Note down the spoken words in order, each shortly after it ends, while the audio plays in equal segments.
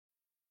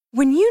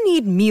When you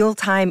need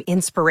mealtime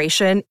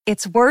inspiration,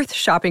 it's worth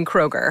shopping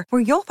Kroger,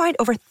 where you'll find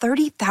over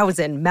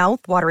 30,000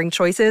 mouth-watering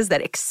choices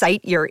that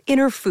excite your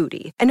inner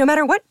foodie. And no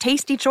matter what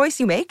tasty choice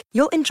you make,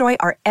 you'll enjoy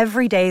our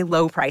everyday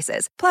low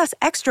prices, plus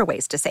extra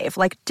ways to save,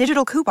 like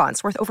digital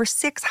coupons worth over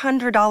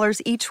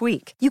 $600 each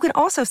week. You can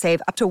also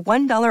save up to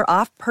 $1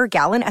 off per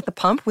gallon at the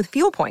pump with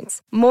fuel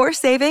points. More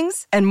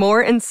savings and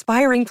more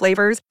inspiring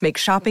flavors make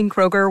shopping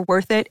Kroger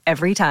worth it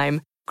every time.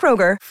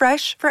 Kroger,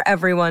 fresh for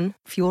everyone.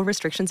 Fuel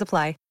restrictions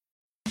apply.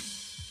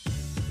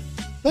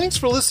 Thanks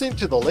for listening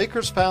to the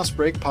Lakers Fast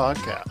Break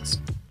podcast,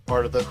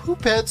 part of the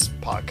Hoopheads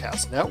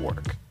Podcast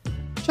Network.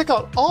 Check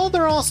out all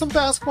their awesome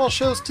basketball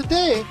shows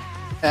today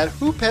at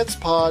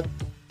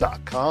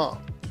hoopheadspod.com.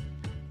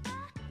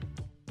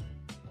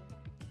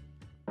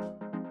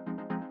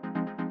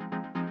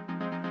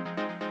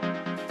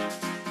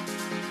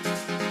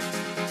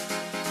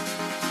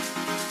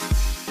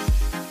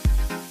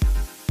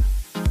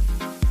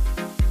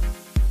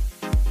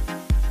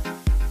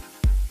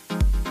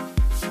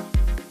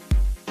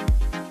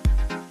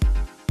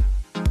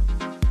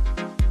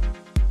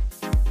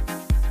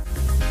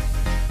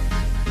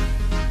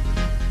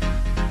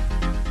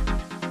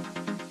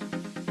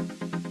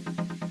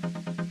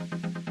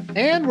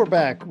 And we're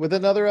back with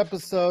another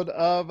episode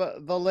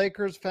of the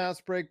Lakers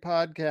Fast Break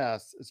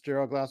podcast. It's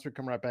Gerald Glasser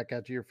coming right back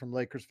at you from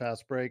Lakers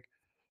Fast Break.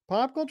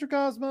 Pop Culture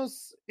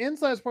Cosmos,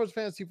 Inside Sports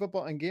Fantasy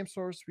Football, and Game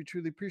Source. We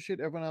truly appreciate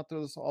everyone out there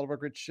listening to all of our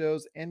great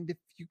shows. And if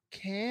you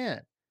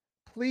can,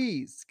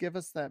 please give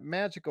us that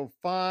magical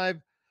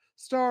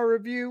 5-star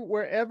review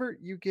wherever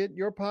you get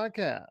your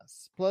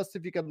podcasts. Plus,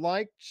 if you could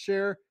like,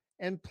 share,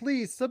 and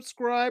please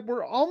subscribe.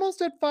 We're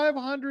almost at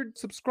 500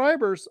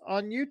 subscribers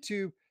on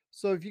YouTube.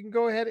 So if you can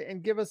go ahead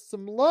and give us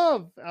some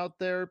love out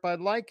there by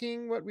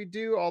liking what we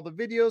do, all the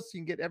videos, so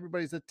you can get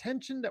everybody's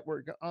attention that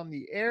we're on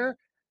the air.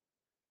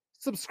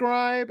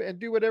 Subscribe and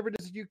do whatever it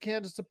is you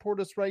can to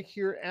support us right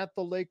here at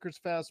the Lakers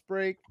Fast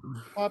Break,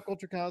 Pop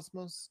Culture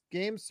Cosmos,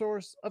 Game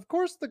Source, of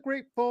course, the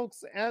great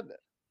folks at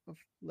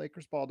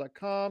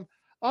LakersBall.com.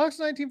 Ox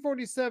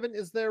 1947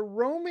 is there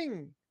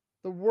roaming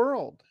the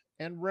world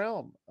and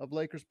realm of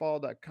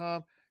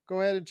LakersBall.com. Go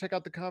ahead and check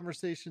out the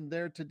conversation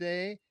there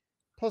today.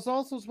 Plus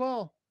also as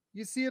well,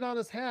 you see it on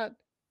his hat.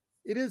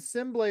 It is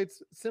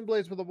Simblades,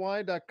 Simblades with a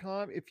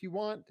Y.com. If you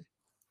want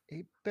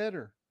a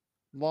better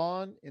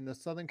lawn in the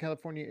Southern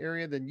California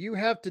area than you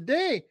have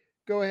today,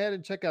 go ahead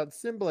and check out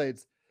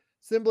Simblades,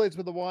 Simblades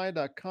with a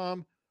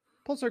Y.com.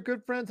 Plus our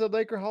good friends at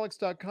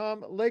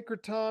Lakerholics.com. Laker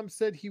Tom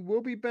said he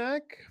will be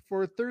back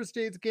for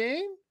Thursday's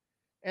game.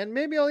 And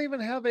maybe I'll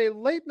even have a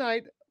late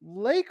night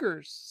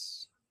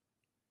Lakers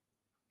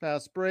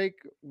Fast Break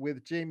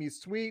with Jamie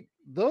Sweet.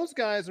 Those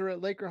guys are at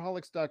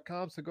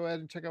Lakerholics.com, so go ahead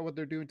and check out what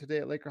they're doing today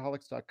at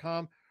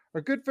Lakerholics.com.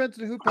 Our good friends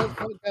at Hoop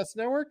Podcast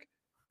Network.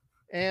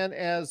 And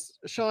as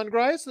Sean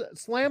Grice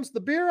slams the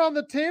beer on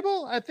the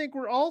table, I think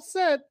we're all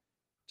set.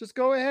 Just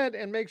go ahead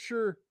and make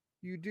sure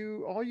you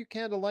do all you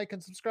can to like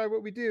and subscribe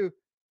what we do.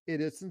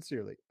 It is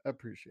sincerely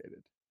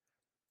appreciated.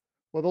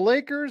 Well, the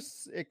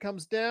Lakers, it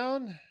comes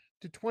down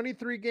to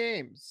 23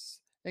 games.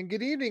 And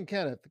good evening,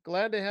 Kenneth.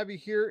 Glad to have you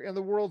here in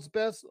the world's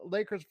best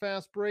Lakers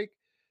Fast Break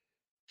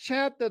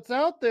chat that's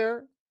out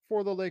there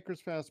for the Lakers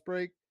Fast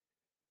Break.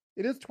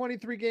 It is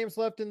 23 games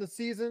left in the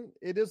season.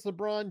 It is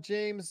LeBron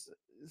James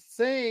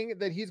saying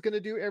that he's going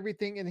to do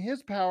everything in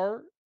his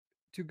power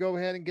to go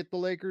ahead and get the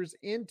Lakers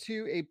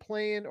into a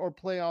play-in or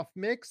playoff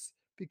mix,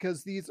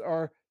 because these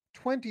are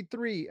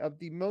 23 of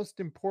the most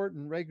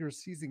important regular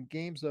season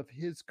games of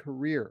his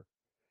career.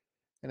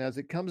 And as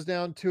it comes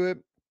down to it,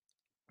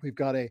 we've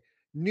got a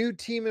new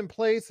team in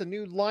place, a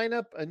new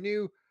lineup, a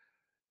new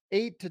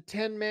 8 to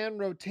 10 man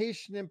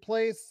rotation in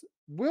place.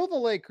 Will the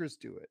Lakers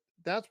do it?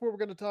 That's what we're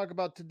going to talk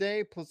about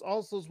today. Plus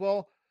also as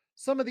well,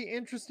 some of the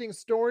interesting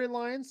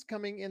storylines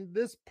coming in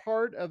this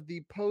part of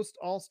the post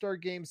All-Star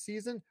game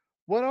season.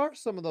 What are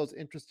some of those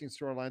interesting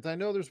storylines? I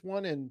know there's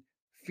one in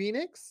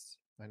Phoenix.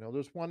 I know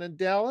there's one in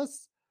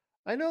Dallas.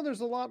 I know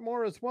there's a lot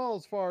more as well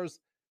as far as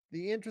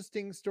the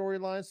interesting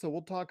storylines. So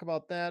we'll talk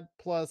about that.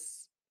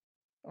 Plus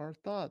our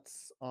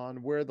thoughts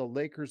on where the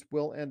Lakers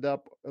will end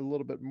up a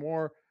little bit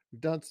more.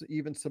 We've done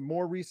even some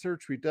more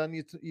research. We've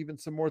done even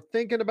some more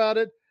thinking about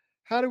it.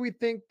 How do we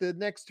think the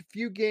next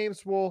few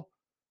games will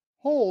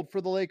hold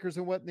for the Lakers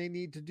and what they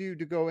need to do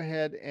to go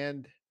ahead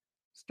and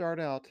start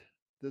out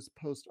this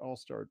post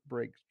All-Star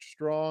break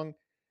strong?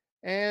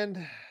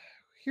 And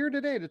here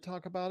today to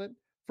talk about it,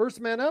 first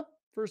man up,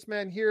 first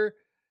man here.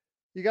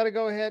 You got to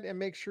go ahead and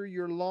make sure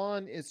your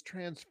lawn is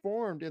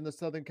transformed in the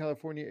Southern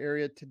California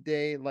area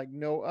today like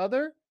no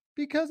other,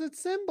 because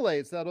it's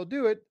Simblades that'll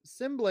do it.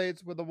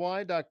 Simblades with a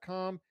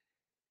Y.com.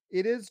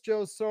 It is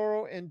Joe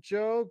Soro. And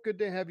Joe, good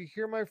to have you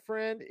here, my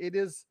friend. It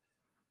is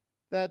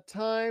that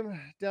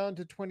time, down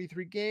to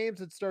 23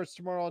 games. It starts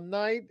tomorrow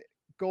night.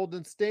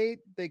 Golden State,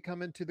 they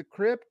come into the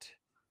crypt.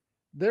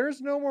 There's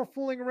no more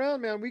fooling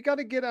around, man. We got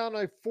to get on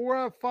a 4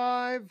 out of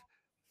 5,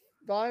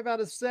 5 out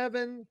of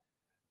 7,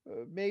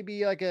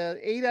 maybe like a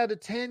 8 out of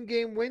 10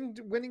 game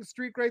winning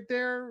streak right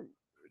there.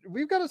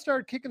 We've got to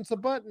start kicking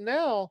some butt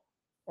now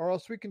or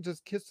else we can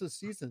just kiss the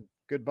season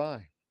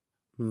goodbye.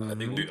 I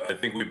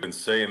think we've been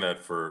saying that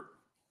for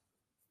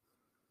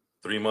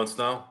 3 months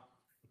now.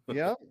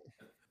 Yep.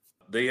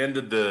 They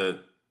ended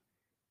the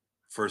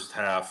first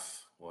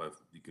half, well, if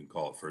you can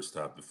call it first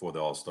half, before the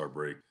All-Star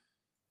break,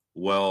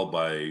 well,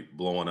 by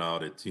blowing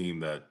out a team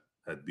that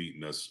had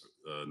beaten us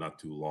not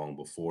too long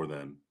before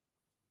then.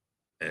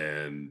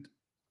 And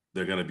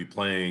they're going to be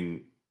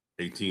playing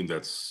a team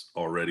that's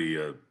already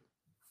a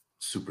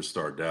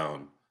superstar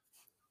down.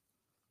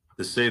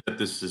 To say that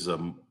this is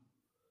not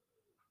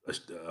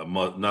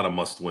a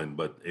must win,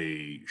 but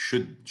a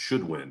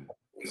should win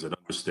is an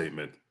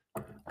understatement.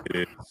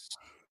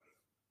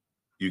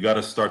 You got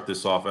to start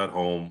this off at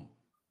home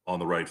on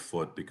the right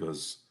foot,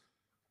 because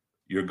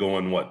you're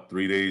going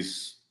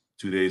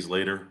 2 days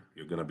later,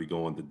 you're going to be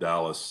going to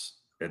Dallas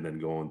and then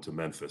going to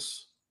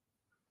Memphis.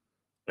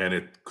 And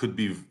it could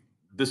be,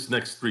 this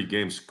next 3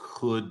 games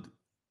could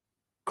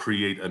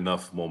create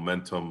enough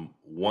momentum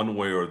one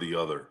way or the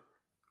other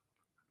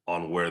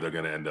on where they're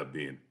going to end up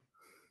being.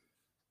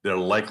 They're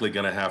likely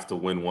going to have to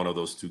win one of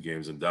those 2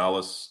 games in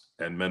Dallas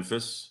and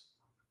Memphis.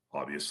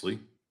 Obviously,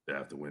 they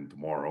have to win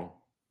tomorrow.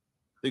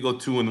 They go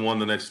 2-1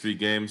 the next 3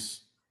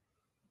 games.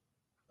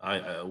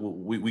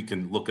 We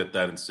can look at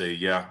that and say,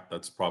 yeah,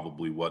 that's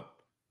probably what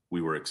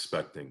we were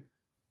expecting.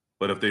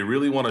 But if they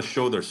really want to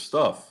show their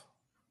stuff,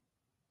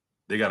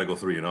 they got to go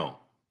 3-0.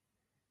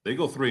 They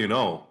go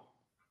 3-0.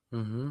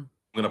 I'm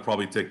going to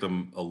probably take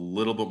them a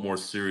little bit more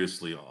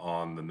seriously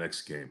on the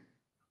next game.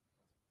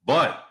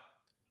 But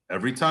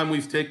every time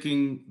we've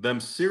taken them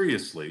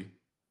seriously,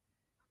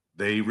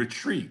 they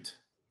retreat.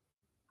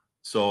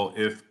 So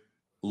if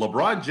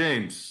LeBron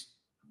James,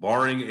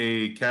 barring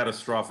a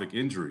catastrophic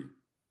injury,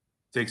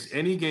 takes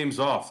any games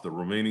off the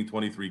remaining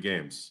 23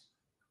 games,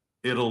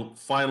 it'll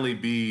finally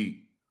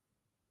be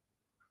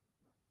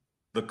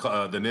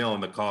the nail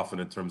in the coffin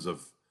in terms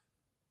of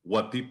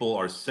what people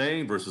are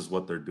saying versus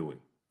what they're doing.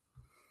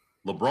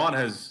 LeBron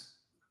has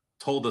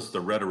told us the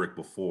rhetoric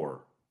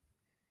before.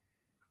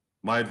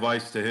 My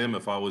advice to him,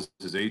 if I was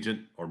his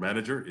agent or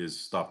manager, is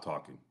stop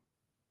talking.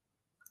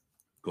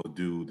 Go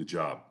do the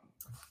job.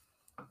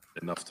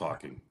 Enough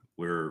talking.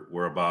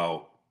 We're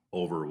about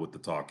over with the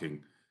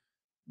talking.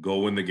 Go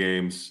win the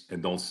games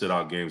and don't sit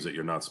out games that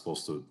you're not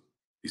supposed to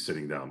be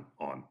sitting down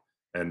on.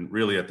 And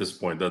really, at this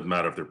point, it doesn't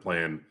matter if they're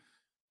playing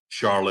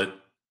Charlotte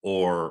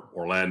or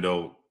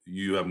Orlando.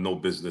 You have no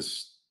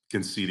business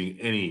conceding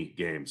any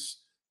games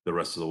the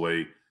rest of the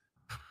way.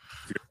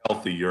 If you're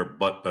healthy, your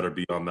butt better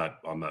be on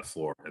that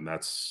floor. And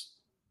that's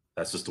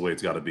just the way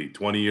it's got to be.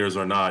 20 years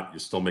or not, you're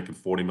still making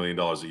 $40 million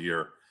a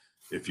year.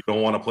 If you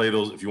don't want to play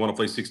if you want to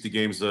play 60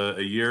 games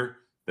a year,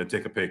 then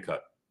take a pay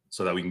cut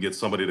so that we can get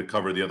somebody to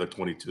cover the other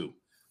 22.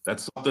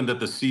 That's something that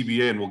the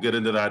CBA, and we'll get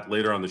into that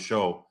later on the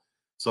show,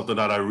 something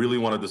that I really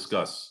want to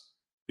discuss,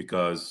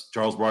 because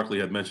Charles Barkley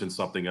had mentioned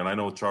something, and I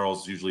know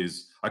Charles usually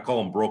I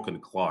call him broken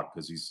clock,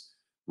 because he's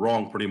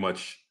wrong pretty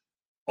much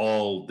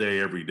all day,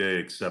 every day,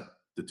 except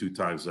the 2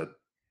 times that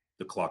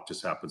the clock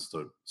just happens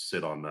to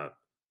sit on that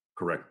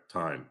correct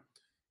time.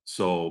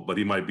 So, but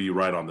he might be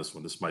right on this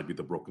one. This might be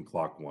the broken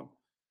clock one.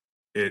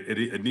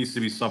 It needs to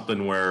be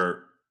something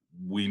where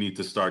we need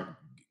to start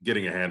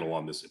getting a handle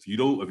on this. If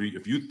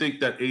you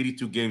think that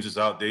 82 games is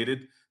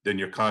outdated, then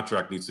your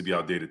contract needs to be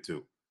outdated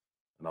too.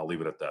 And I'll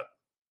leave it at that.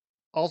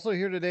 Also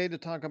here today to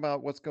talk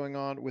about what's going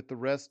on with the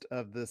rest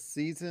of the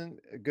season.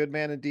 A good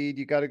man indeed.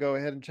 You got to go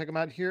ahead and check him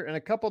out here in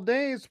a couple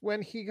days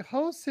when he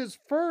hosts his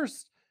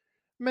first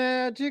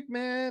Magic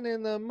Man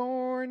in the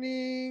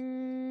Morning.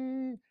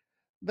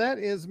 That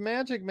is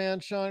Magic Man,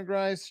 Sean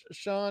Grice.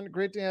 Sean,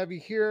 great to have you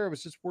here. I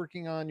was just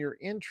working on your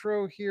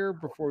intro here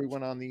before we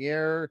went on the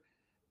air,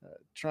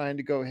 trying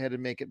to go ahead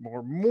and make it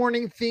more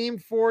morning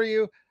themed for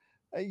you.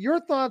 Your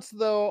thoughts,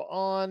 though,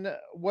 on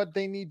what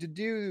they need to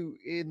do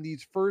in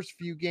these first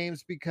few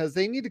games, because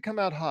they need to come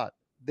out hot.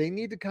 They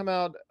need to come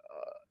out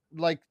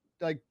like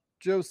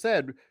Joe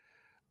said,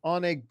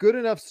 on a good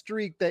enough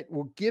streak that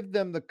will give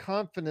them the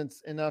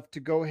confidence enough to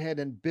go ahead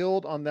and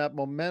build on that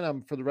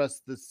momentum for the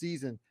rest of the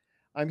season.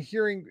 I'm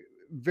hearing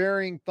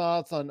varying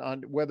thoughts on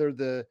whether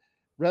the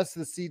rest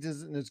of the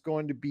season is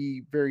going to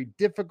be very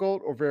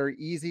difficult or very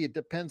easy. It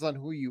depends on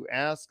who you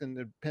ask, and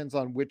it depends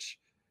on which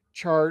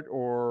chart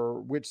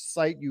or which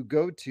site you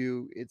go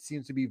to. It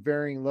seems to be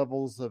varying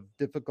levels of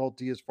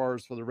difficulty as far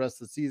as for the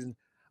rest of the season.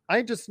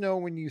 I just know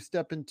when you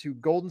step into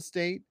Golden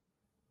State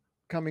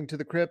coming to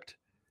the crypt,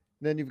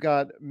 then you've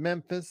got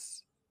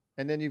Memphis,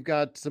 and then you've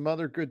got some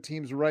other good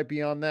teams right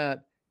beyond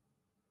that.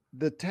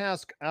 The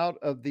task out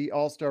of the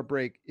All-Star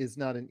break is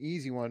not an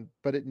easy one,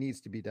 but it needs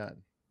to be done.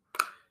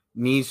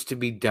 Needs to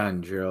be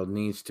done, Gerald.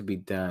 Needs to be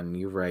done.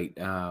 You're right.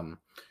 And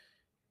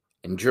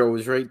Joe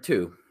was right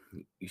too.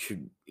 You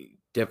should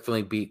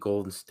definitely beat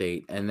Golden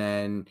State. And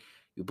then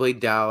you play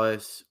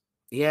Dallas.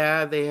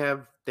 Yeah, they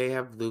have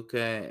Luka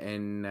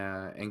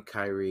and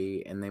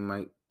Kyrie, and they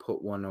might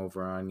put one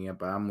over on you,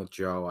 but I'm with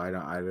Joe. I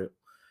don't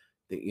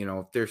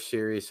if they're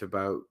serious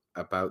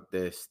about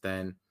this,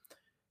 then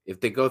if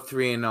they go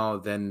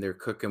 3-0, then they're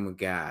cooking with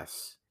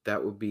gas.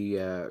 that would be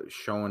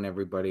showing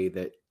everybody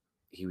that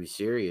he was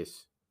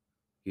serious.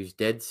 He was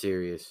dead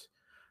serious.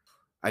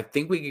 I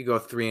think we could go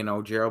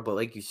 3-0, Gerald, but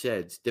like you said,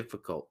 it's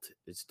difficult.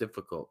 It's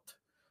difficult.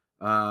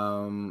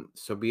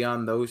 So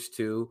beyond those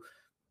two,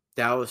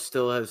 Dallas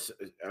still has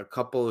a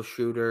couple of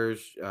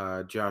shooters.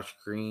 Josh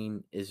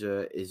Green is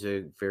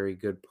a very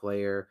good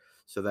player,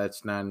 so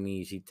that's not an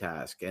easy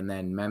task. And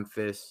then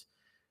Memphis,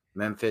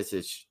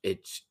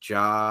 it's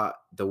Ja,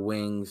 the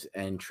Wings,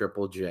 and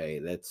Triple J.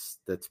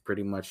 That's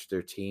pretty much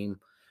their team.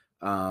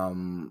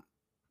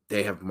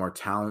 They have more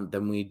talent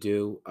than we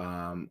do.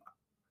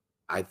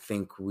 I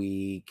think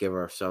we give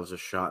ourselves a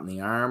shot in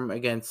the arm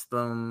against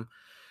them.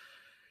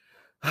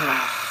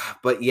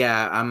 But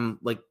yeah, I'm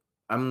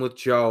with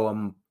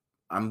Joe.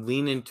 I'm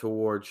leaning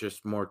towards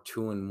just more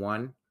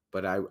 2-1.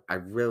 But I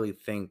really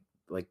think,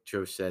 like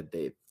Joe said,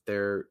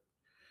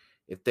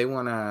 if they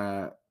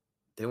wanna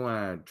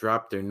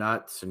drop their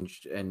nuts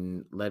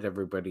and let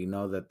everybody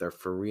know that they're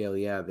for real,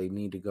 yeah, they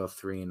need to go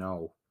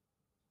 3-0.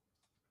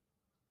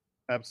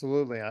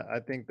 Absolutely. I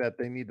think that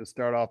they need to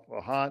start off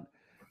hot.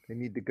 They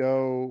need to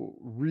go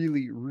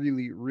really,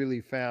 really,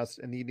 really fast,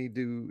 and they need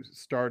to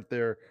start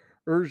their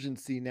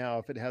urgency now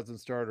if it hasn't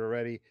started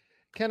already.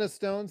 Kenneth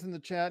Stone's in the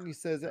chat, and he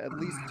says at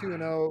least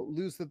 2-0,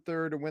 lose the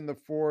third and win the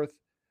fourth.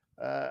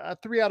 A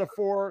 3 out of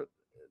 4.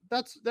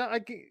 That's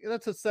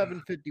a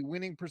 750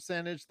 winning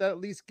percentage. That at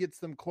least gets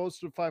them close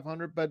to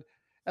 500. But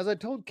as I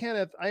told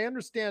Kenneth, I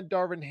understand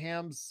Darvin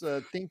Ham's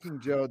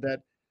thinking, Joe,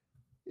 that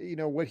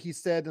what he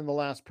said in the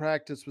last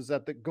practice was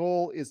that the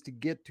goal is to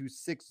get to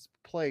 6th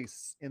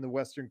place in the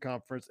Western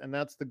Conference, and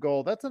that's the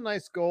goal. That's a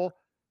nice goal.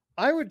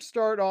 I would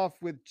start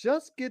off with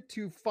just get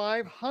to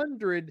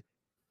 500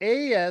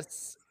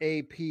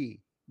 ASAP.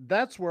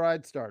 That's where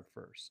I'd start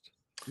first.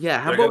 Yeah,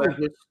 how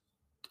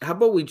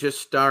about we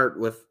just start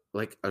with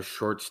like a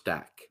short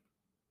stack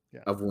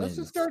of wins?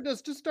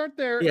 Let's just start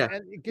there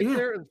and get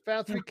there as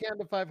fast as we can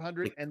to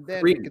 500, and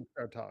then we can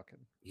start talking.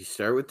 You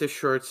start with the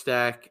short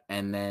stack,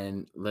 and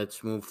then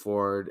let's move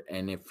forward.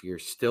 And if you're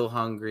still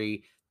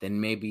hungry, then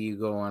maybe you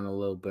go on a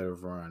little bit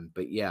of a run.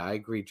 But yeah, I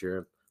agree,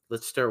 Jared.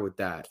 Let's start with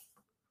that.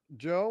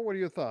 Joe, what are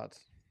your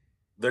thoughts?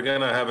 They're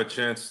going to have a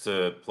chance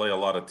to play a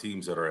lot of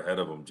teams that are ahead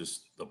of them,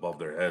 just above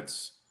their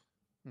heads.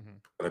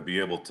 Going to be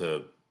able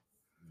to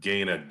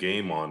gain a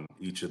game on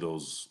each of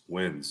those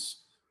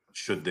wins,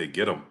 should they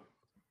get them.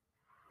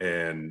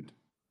 And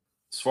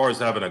as far as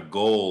having a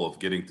goal of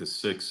getting to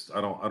 6th,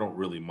 I don't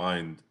really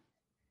mind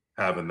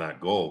having that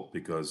goal,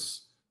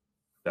 because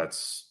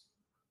that's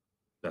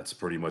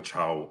pretty much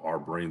how our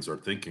brains are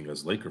thinking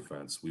as Laker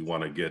fans. We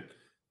want to get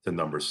to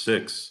number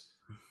 6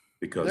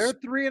 because they're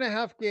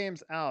 3.5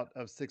 games out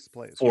of 6th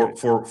place.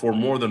 For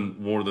more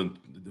than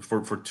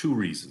for 2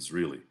 reasons,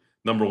 really.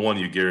 Number one,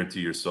 you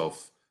guarantee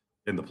yourself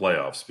in the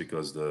playoffs,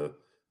 because the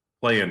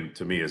play-in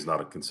to me is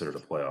not considered a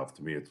playoff.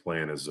 To me, it's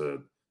playing as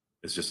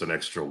it's just an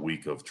extra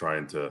week of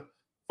trying to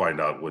find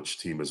out which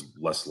team is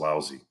less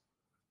lousy.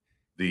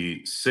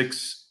 The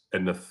 6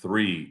 and the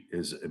 3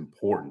 is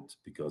important,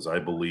 because I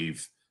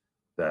believe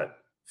that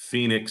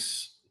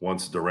Phoenix,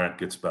 once Durant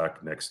gets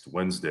back next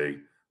Wednesday,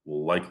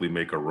 will likely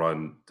make a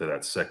run to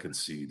that 2nd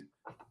seed.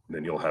 And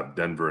then you'll have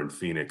Denver and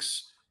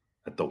Phoenix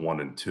at the 1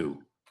 and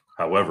 2.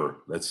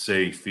 However, let's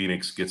say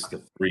Phoenix gets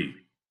to 3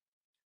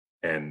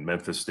 and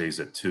Memphis stays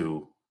at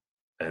 2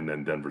 and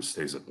then Denver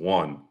stays at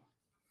 1.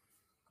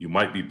 You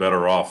might be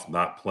better off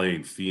not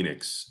playing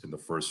Phoenix in the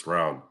first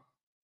round.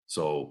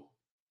 So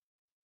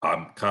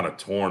I'm kind of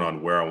torn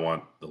on where I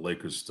want the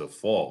Lakers to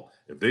fall.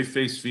 If they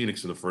face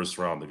Phoenix in the first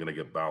round, they're going to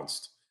get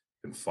bounced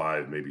in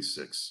 5, maybe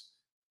 6,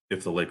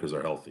 if the Lakers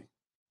are healthy.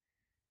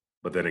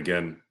 But then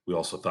again, we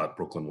also thought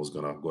Brooklyn was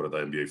going to go to the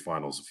NBA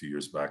Finals a few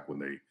years back when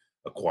they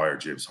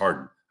acquired James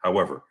Harden.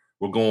 However,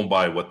 we're going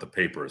by what the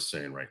paper is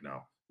saying right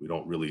now. We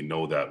don't really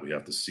know that. We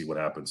have to see what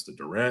happens to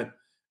Durant,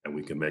 and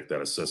we can make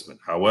that assessment.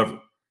 However,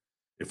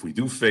 if we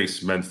do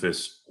face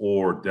Memphis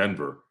or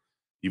Denver,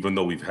 even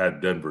though we've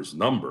had Denver's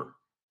number,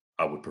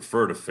 I would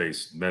prefer to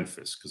face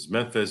Memphis, because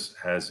Memphis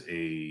has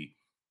a,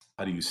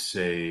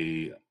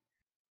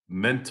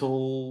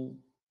 mental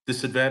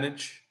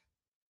disadvantage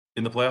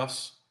in the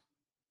playoffs.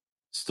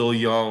 Still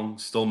young,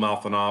 still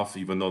mouthing off,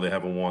 even though they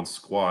haven't won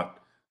squat.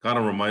 Kind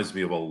of reminds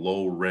me of a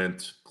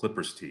low-rent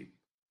Clippers team.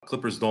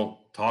 Clippers don't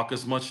talk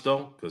as much,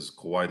 though, because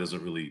Kawhi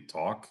doesn't really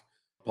talk.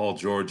 Paul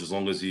George, as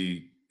long as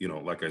he,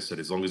 like I said,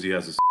 as long as he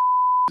has his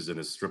in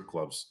his strip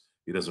clubs,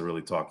 he doesn't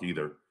really talk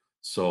either.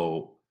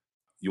 So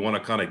you want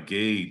to kind of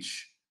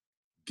gauge.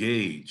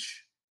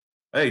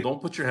 Hey,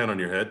 don't put your hand on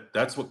your head.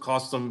 That's what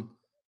cost them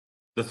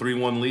the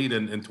 3-1 lead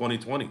in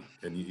 2020.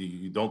 And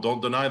you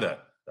don't deny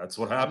that. That's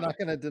what happened. I'm not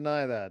going to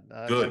deny that.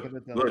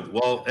 Good.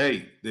 Well,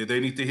 hey, they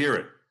need to hear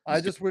it.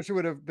 I just wish it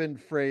would have been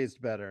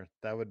phrased better.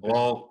 That would.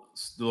 Well,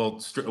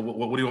 what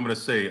do you want me to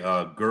say?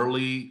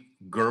 Girly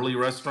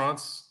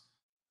restaurants?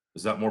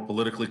 Is that more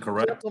politically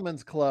correct?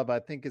 Gentlemen's Club, I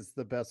think, is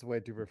the best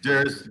way to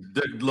refer.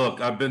 Look,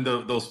 I've been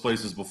to those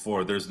places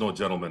before. There's no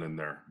gentleman in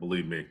there,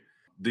 believe me.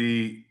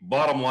 The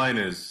bottom line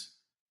is,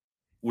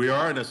 we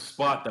are in a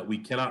spot that we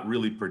cannot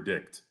really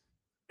predict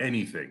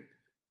anything.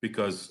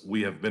 because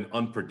we have been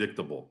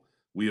unpredictable.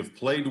 We have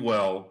played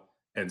well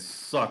and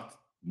sucked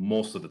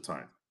most of the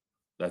time.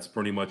 That's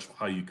pretty much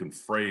how you can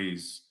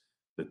phrase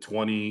the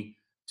 22-23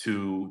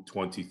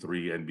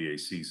 NBA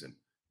season.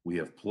 We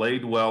have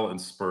played well in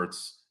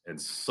spurts and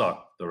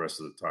sucked the rest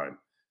of the time.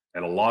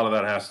 And a lot of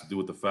that has to do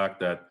with the fact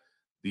that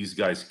these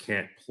guys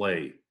can't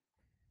play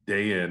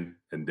day in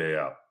and day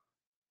out.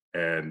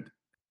 And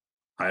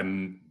I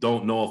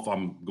don't know if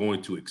I'm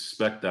going to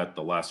expect that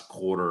the last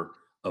quarter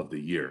of the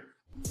year.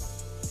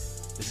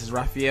 This is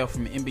Raphael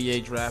from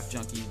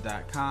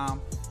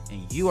NBADraftJunkies.com,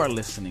 and you are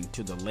listening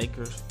to the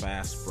Lakers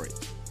Fast Break.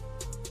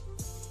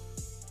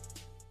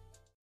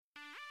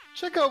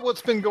 Check out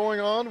what's been going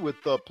on with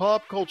the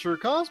Pop Culture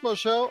Cosmos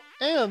Show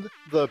and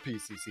the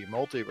PCC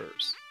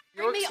Multiverse.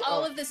 Bring me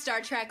all of the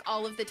Star Trek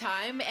all of the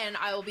time, and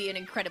I will be an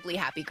incredibly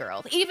happy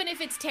girl. Even if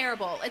it's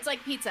terrible. It's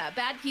like pizza.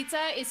 Bad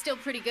pizza is still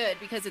pretty good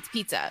because it's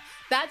pizza.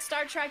 Bad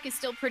Star Trek is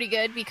still pretty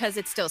good because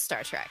it's still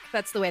Star Trek.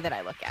 That's the way that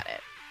I look at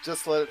it.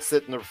 Just let it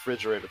sit in the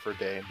refrigerator for a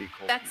day and be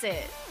cold. That's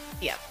it.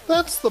 Yep.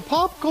 That's the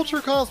Pop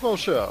Culture Cosmos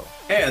Show.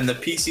 And the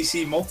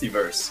PCC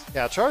Multiverse.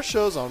 Catch our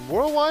shows on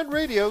Worldwide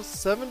Radio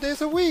 7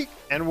 days a week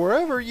and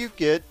wherever you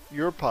get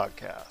your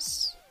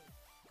podcasts.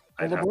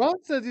 Well, LeBron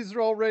says he's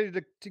all ready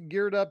to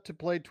geared up to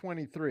play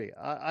 23.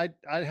 I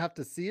have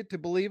to see it to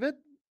believe it.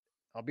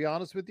 I'll be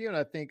honest with you, and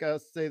I think I'll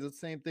say the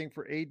same thing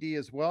for AD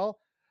as well.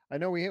 I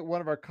know we hit one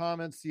of our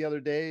comments the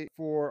other day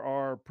for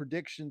our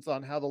predictions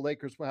on how the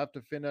Lakers will have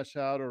to finish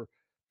out, or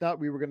thought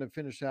we were going to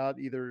finish out.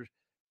 Either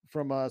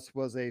from us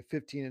was a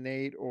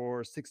 15-8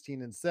 or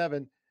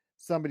 16-7.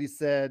 Somebody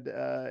said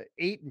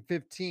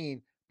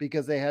 8-15.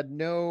 Because they had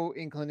no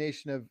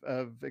inclination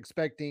of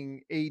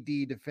expecting AD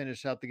to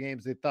finish out the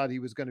games. They thought he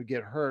was going to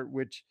get hurt,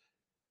 which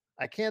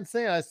I can't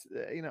say I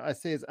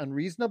say is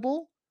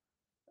unreasonable.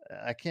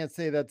 I can't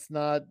say that's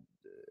not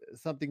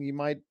something you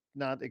might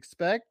not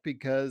expect,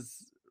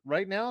 because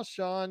right now,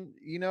 Sean,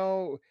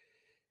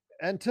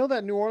 until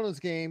that New Orleans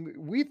game,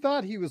 we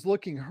thought he was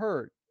looking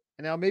hurt.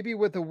 And now maybe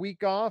with a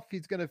week off,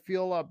 he's going to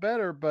feel a lot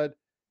better, but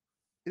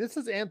this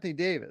is Anthony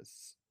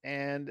Davis.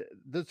 And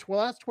the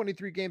last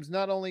 23 games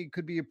not only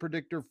could be a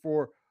predictor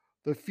for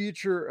the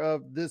future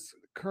of this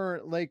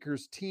current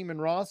Lakers team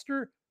and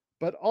roster,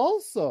 but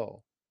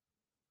also,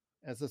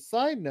 as a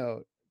side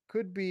note,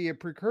 could be a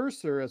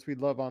precursor, as we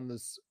love on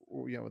this,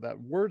 that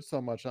word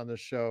so much on this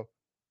show,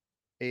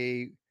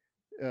 a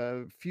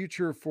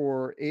future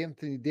for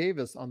Anthony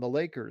Davis on the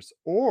Lakers,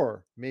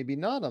 or maybe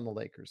not on the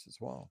Lakers as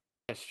well.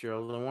 Yes,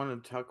 Gerald, I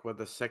want to talk about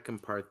the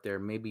second part there,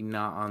 maybe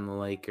not on the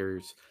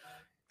Lakers.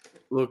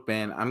 Look,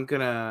 man, I'm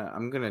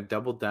gonna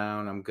double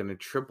down. I'm gonna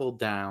triple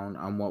down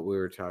on what we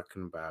were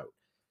talking about.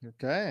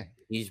 Okay.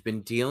 He's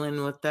been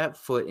dealing with that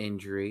foot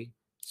injury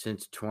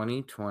since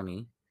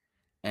 2020,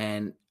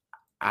 and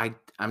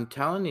I'm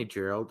telling you,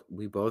 Gerald,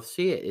 we both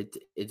see it.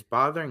 It's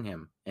bothering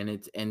him, and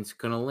it's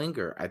gonna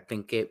linger. I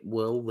think it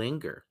will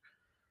linger.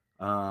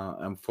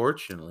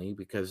 Unfortunately,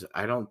 because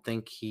I don't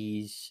think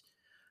he's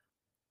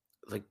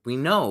like, we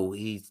know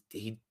he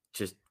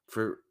just,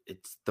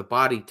 it's the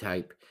body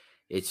type.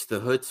 It's the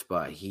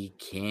chutzpah. He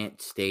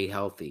can't stay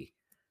healthy.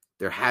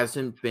 There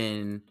hasn't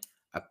been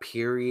a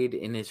period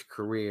in his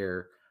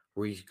career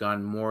where he's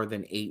gone more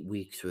than 8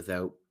 weeks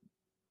without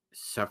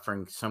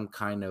suffering some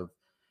kind of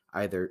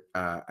either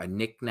a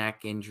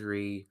knick-knack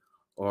injury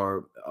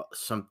or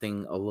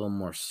something a little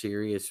more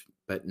serious,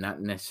 but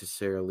not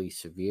necessarily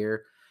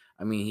severe.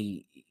 I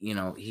mean,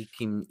 he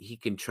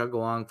can chug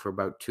along for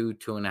about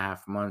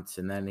 2.5 months,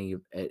 and then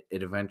it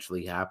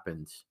eventually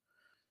happens.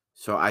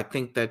 So I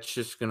think that's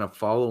just going to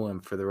follow him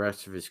for the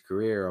rest of his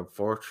career,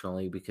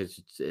 unfortunately, because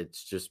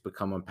it's just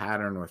become a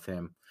pattern with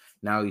him.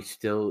 Now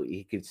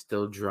he could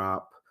still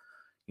drop,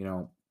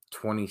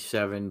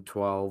 27,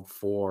 12,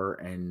 4,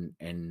 and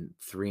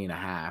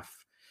 3.5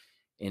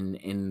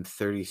 in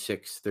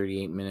 36,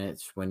 38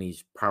 minutes when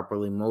he's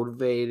properly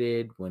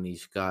motivated, when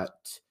he's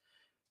got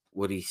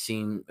what he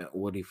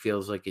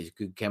feels like is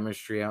good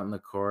chemistry out in the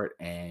court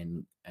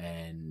and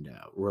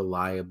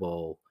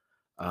reliable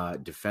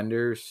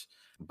defenders.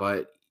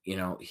 But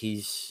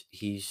he's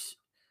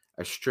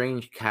a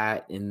strange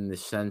cat in the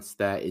sense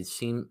that it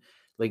seemed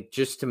like,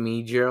 just to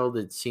me, Gerald,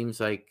 it seems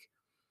like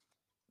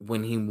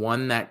when he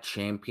won that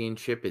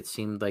championship, it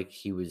seemed like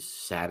he was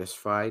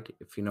satisfied,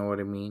 if you know what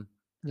I mean.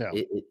 Yeah.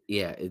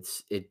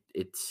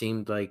 It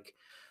seemed like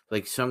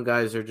some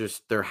guys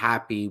they're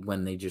happy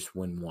when they just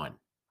win one.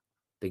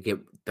 They get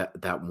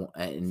that one,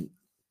 and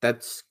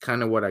that's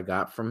kind of what I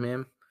got from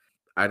him.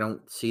 I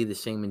don't see the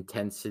same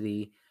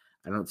intensity.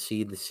 I don't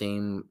see the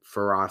same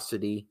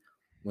ferocity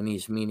when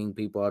he's meeting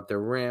people at the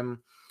rim.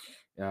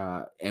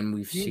 And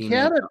we've seen he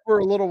had it for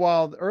a little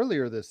while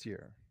earlier this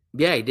year.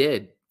 Yeah, he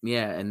did.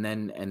 Yeah, and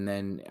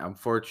then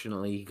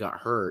unfortunately he got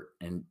hurt,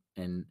 and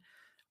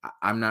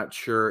I'm not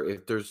sure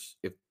if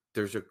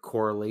there's a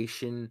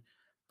correlation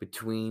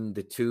between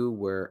the two,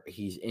 where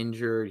he's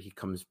injured, he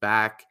comes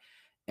back,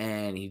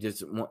 and he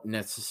doesn't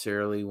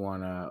necessarily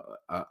want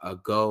to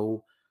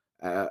go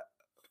at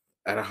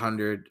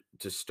 100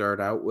 to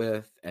start out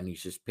with, and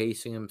he's just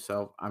pacing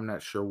himself. I'm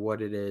not sure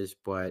what it is,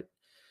 but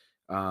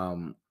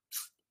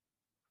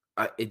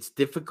it's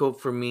difficult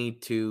for me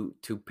to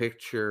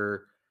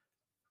picture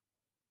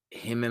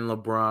him and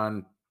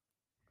LeBron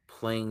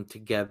playing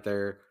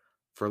together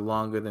for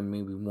longer than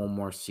maybe one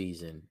more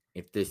season,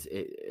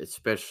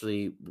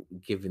 especially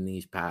given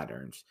these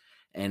patterns.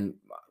 And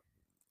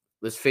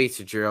let's face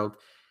it, Gerald,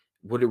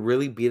 would it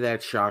really be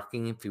that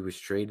shocking if he was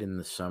traded in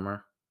the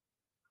summer?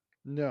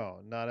 No,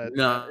 not at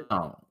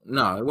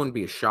No, it wouldn't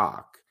be a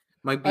shock.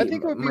 I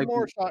think it would be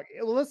more shocking.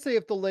 Well, let's say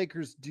if the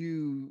Lakers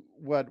do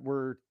what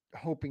we're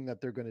hoping that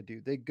they're going to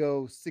do, they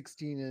go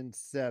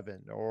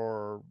 16-7,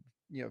 or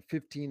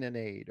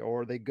 15-8,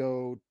 or they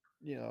go,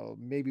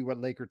 maybe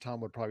what Laker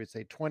Tom would probably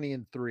say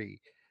 20-3,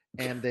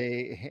 and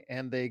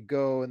they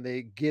go and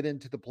they get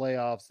into the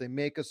playoffs. They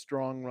make a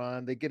strong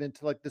run. They get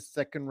into like the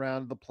second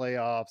round of the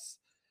playoffs,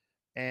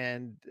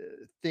 and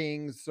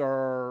things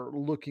are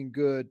looking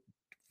good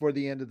for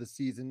the end of the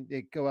season.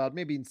 They go out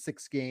maybe in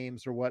 6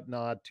 games or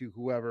whatnot to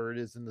whoever it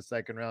is in the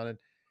second round.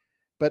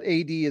 But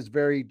AD is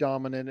very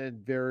dominant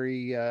and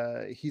very,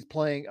 he's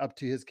playing up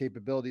to his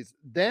capabilities.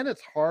 Then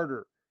it's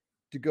harder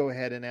to go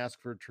ahead and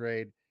ask for a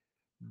trade.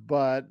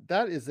 But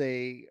that is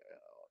a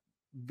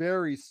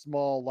very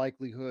small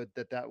likelihood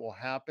that will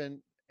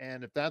happen.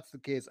 And if that's the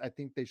case, I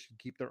think they should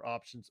keep their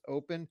options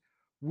open.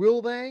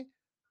 Will they?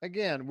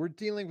 Again, we're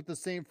dealing with the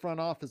same front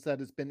office that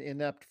has been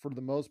inept for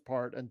the most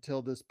part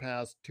until this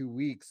past 2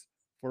 weeks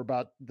for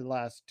about the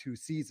last 2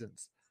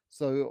 seasons.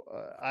 So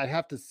I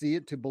have to see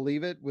it to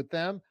believe it with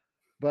them.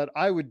 But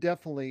I would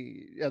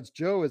definitely, as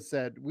Joe has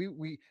said,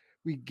 we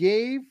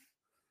gave,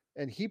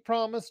 and he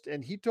promised,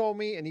 and he told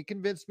me, and he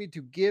convinced me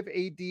to give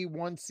AD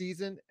 1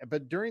 season.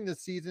 But during the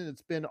season,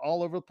 it's been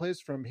all over the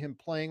place, from him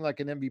playing like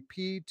an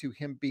MVP to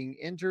him being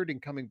injured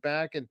and coming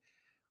back and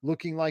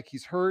looking like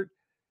he's hurt.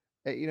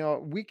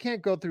 We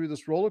can't go through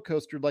this roller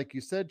coaster, like you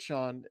said,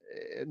 Sean,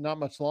 not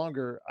much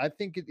longer. I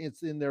think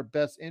it's in their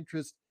best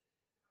interest,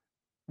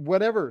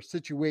 whatever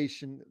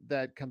situation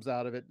that comes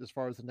out of it, as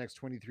far as the next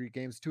 23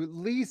 games, to at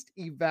least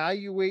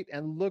evaluate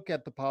and look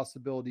at the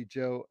possibility,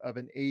 Joe, of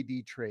an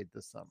AD trade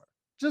this summer.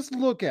 Just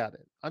look at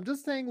it. I'm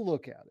just saying,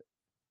 look at it.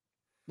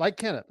 Like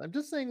Kenneth, I'm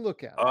just saying,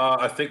 look at it.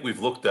 I think we've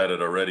looked at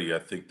it already. I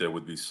think there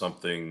would be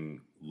something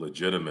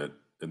legitimate.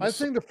 I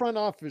think the front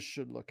office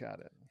should look at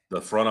it. The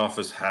front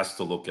office has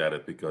to look at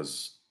it,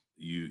 because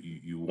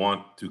you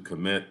want to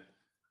commit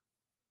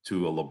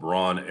to a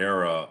LeBron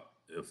era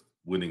of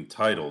winning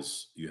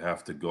titles. You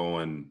have to go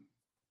and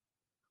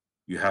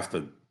you have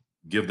to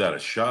give that a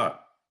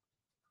shot.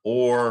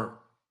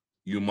 Or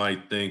you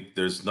might think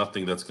there's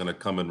nothing that's going to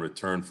come in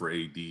return for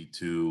AD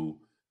to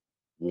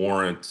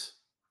warrant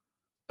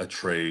a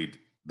trade.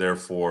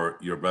 Therefore,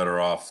 you're better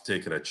off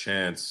taking a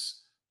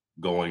chance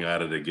going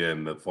at it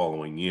again the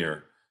following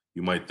year.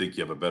 You might think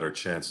you have a better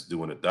chance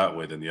doing it that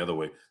way than the other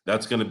way.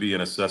 That's going to be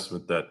an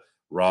assessment that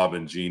Rob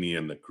and Jeannie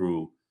and the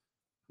crew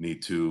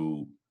need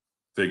to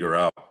figure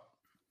out.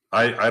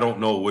 I don't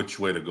know which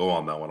way to go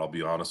on that one. I'll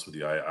be honest with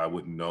you. I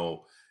wouldn't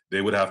know.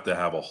 They would have to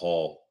have a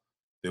haul.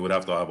 They would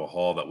have to have a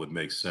haul that would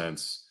make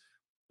sense.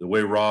 The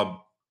way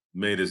Rob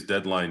made his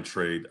deadline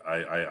trade,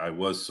 I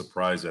was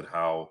surprised at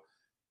how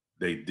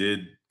they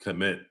did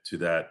commit to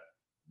that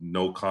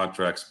no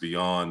contracts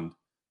beyond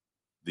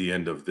the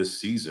end of this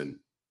season.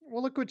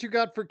 Well, look what you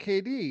got for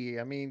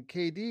KD. I mean,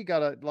 KD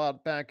got a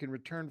lot back in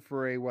return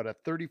for a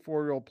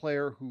 34-year-old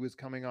player who is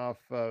coming off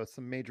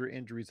some major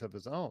injuries of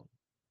his own.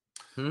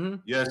 Mm-hmm.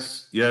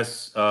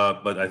 Yes.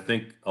 But I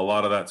think a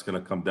lot of that's going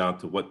to come down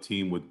to what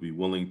team would be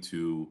willing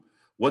to,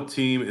 what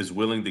team is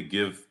willing to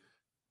give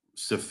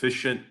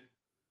sufficient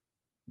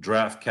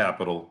draft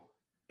capital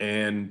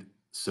and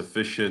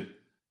sufficient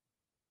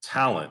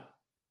talent,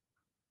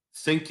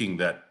 thinking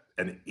that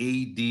an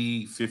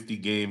AD 50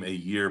 game a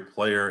year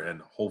player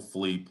and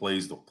hopefully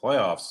plays the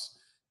playoffs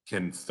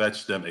can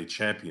fetch them a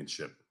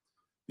championship.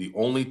 The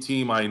only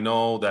team I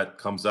know that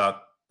comes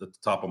out at the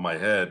top of my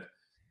head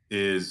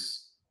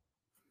is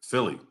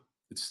Philly.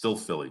 It's still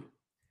Philly.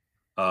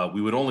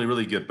 We would only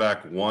really get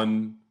back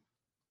one,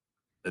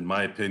 in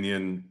my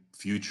opinion,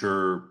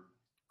 future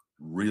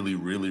really,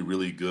 really,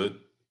 really good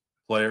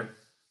player.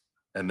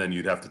 And then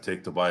you'd have to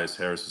take Tobias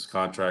Harris's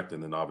contract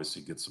and then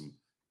obviously get some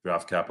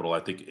draft capital.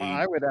 I think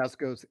I would ask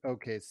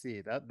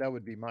OKC. That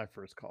would be my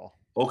first call.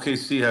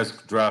 OKC has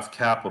draft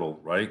capital,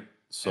 right?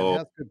 So and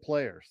has good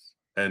players.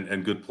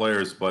 And good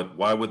players, but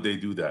why would they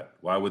do that?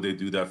 Why would they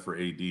do that for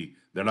AD?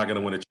 They're not going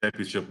to win a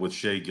championship with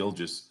Shai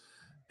Gilgeous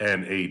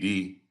and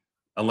AD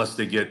unless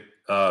they get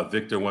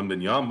Victor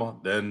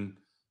Wembanyama. Then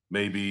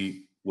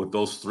maybe with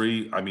those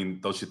three, I mean,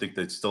 don't you think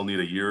they'd still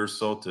need a year or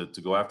so to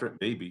go after it?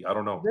 Maybe. I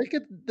don't know.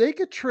 They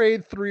could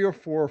trade 3 or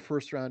 4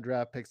 first-round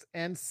draft picks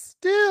and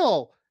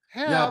still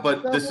have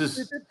but this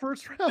is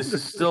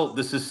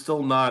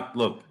still not.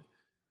 Look,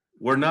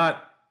 we're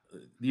not.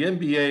 The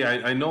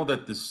NBA, I know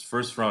that this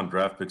first round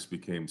draft picks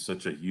became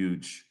such a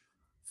huge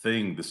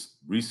thing this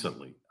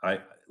recently.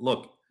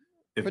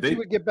 if But they you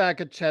would get back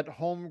a Chet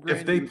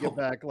Holmgren. they You would get pull,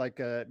 back like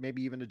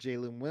maybe even a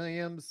Jalen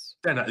Williams.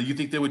 then you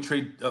think they would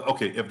trade?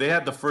 Okay, if they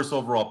had the first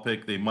overall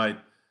pick, they might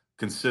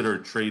consider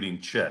trading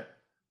Chet.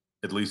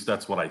 At least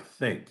that's what I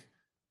think.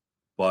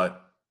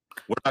 But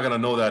we're not going to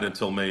know that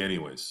until May,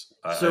 anyways.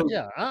 So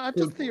Yeah, I'm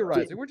so just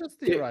theorizing. We're just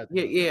theorizing.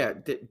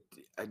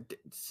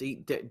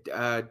 See,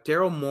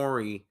 Daryl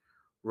Morey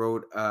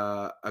wrote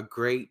a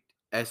great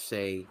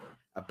essay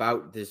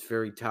about this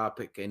very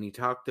topic, and he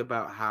talked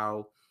about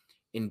how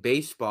in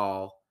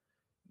baseball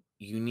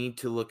you need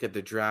to look at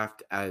the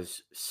draft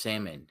as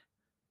salmon.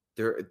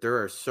 There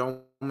are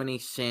so many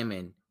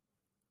salmon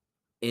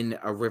in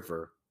a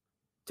river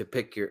to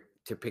pick your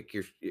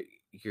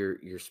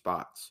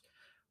spots.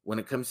 When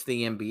it comes to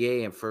the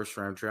NBA and first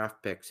round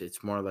draft picks,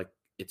 it's more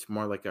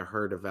like a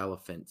herd of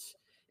elephants.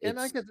 And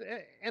It's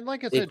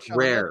like I said, Sean,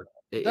 rare.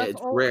 that's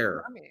It's all.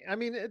 rare. I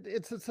mean,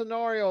 it's a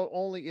scenario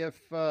only if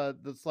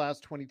this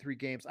last 23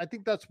 games. I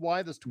think that's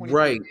why this 23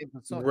 Right, games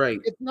is so. right.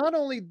 It's not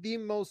only the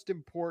most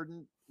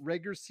important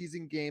regular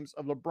season games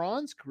of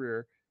LeBron's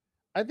career.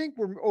 I think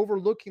we're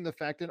overlooking the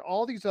fact, and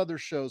all these other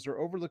shows are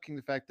overlooking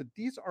the fact that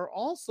these are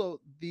also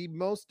the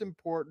most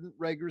important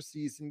regular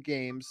season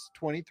games,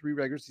 23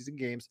 regular season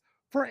games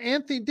for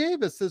Anthony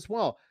Davis as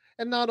well.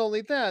 And not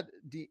only that,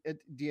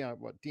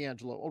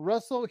 D'Angelo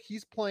Russell,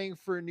 he's playing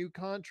for a new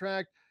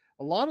contract.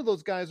 A lot of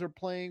those guys are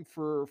playing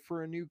for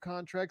a new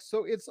contract.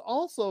 So it's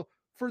also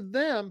for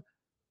them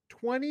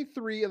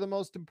 23 of the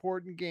most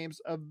important games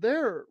of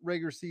their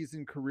regular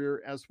season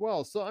career as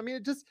well. So I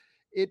mean,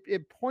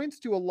 it points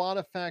to a lot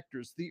of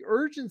factors. The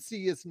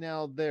urgency is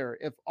now there.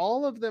 If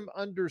all of them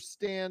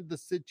understand the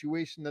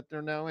situation that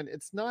they're now in,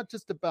 it's not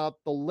just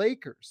about the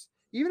Lakers.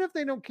 Even if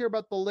they don't care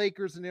about the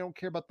Lakers and they don't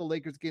care about the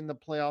Lakers getting the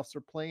playoffs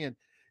or playing,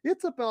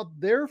 it's about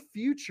their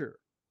future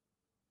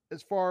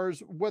as far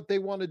as what they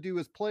want to do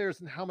as players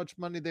and how much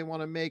money they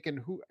want to make and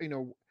who,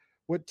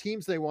 what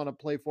teams they want to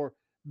play for.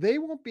 They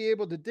won't be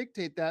able to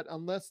dictate that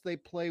unless they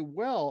play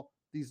well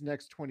these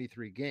next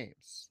 23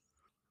 games.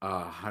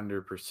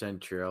 100%,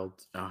 Gerald.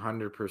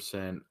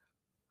 100%.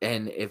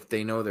 And if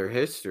they know their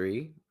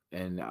history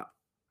and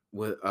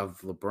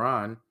of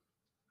LeBron,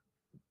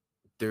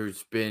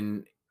 there's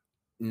been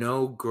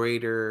no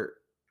greater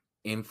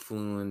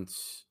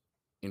influence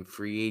in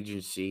free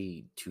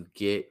agency to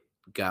get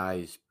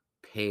guys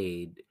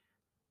paid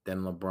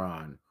than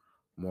LeBron.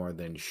 More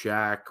than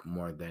Shaq,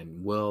 more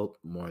than Wilt,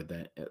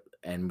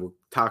 and we're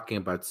talking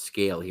about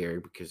scale here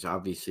because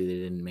obviously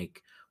they didn't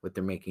make what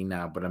they're making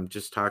now. But I'm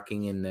just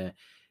talking in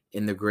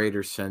the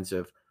greater sense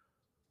of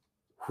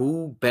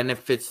who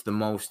benefits the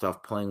most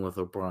off playing with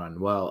LeBron.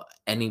 Well,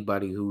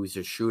 anybody who's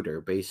a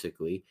shooter,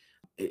 basically.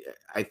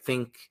 I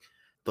think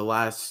the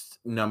last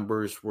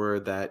numbers were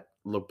that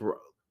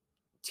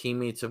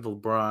teammates of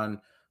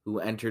LeBron who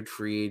entered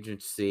free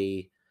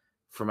agency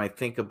from I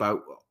think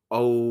about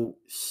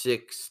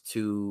 06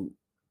 to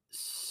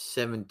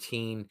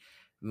 17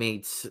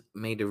 made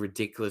a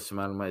ridiculous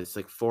amount of money. It's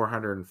like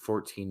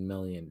 $414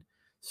 million.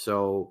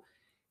 So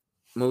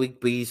Malik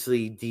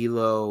Beasley,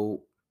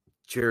 D'Lo,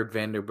 Jared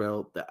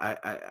Vanderbilt,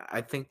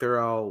 I think they're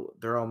all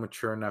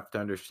mature enough to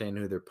understand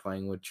who they're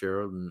playing with,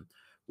 Gerald, and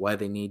why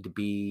they need to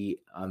be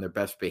on their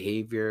best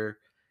behavior,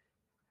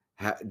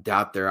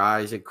 dot their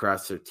I's and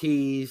cross their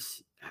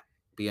T's,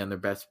 be on their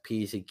best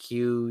P's and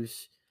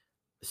Q's,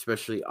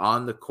 especially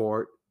on the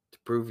court to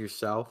prove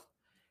yourself.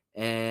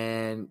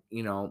 And,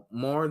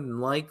 more than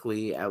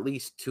likely, at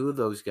least two of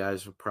those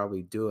guys will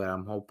probably do it.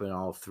 I'm hoping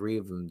all three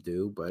of them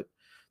do, but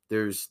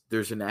there's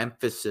an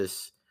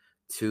emphasis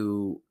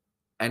to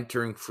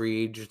entering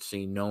free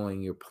agency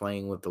knowing you're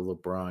playing with the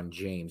LeBron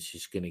James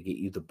who's going to get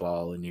you the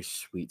ball in your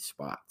sweet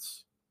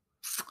spots.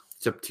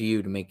 It's up to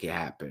you to make it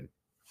happen.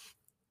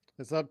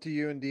 It's up to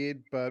you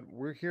indeed, but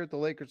we're here at the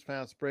Lakers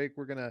Fast Break.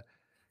 We're going to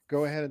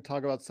go ahead and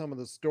talk about some of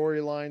the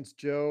storylines,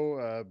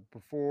 Joe,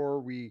 before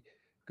we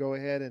go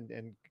ahead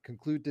and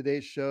conclude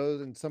today's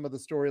shows and some of the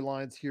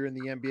storylines here in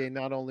the NBA,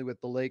 not only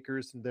with the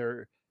Lakers and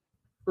their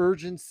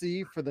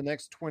urgency for the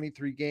next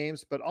 23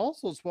 games, but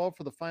also as well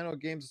for the final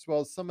games, as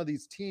well as some of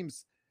these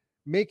teams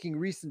making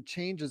recent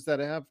changes that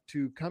have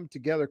to come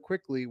together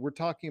quickly. We're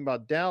talking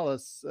about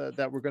Dallas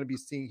that we're going to be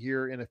seeing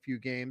here in a few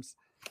games.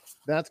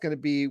 That's going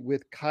to be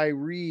with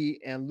Kyrie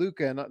and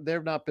Luka, and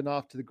they've not been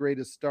off to the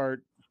greatest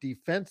start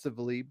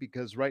defensively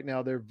because right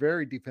now they're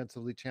very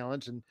defensively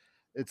challenged, and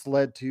it's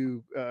led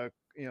to a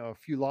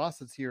few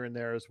losses here and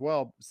there as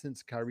well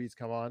since Kyrie's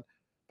come on.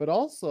 But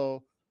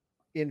also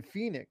in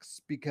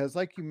Phoenix, because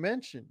like you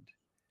mentioned,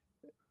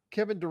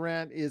 Kevin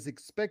Durant is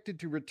expected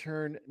to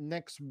return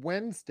next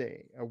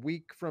Wednesday, a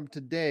week from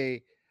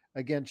today,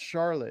 against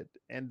Charlotte.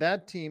 And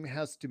that team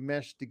has to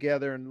mesh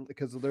together, and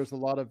because there's a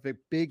lot of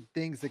big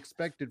things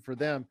expected for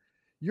them.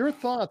 Your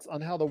thoughts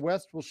on how the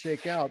West will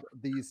shake out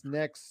these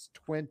next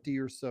 20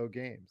 or so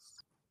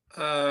games?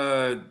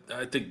 I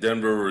think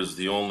Denver is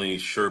the only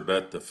sure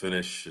bet to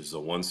finish as a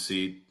 1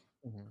 seed.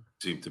 Mm-hmm.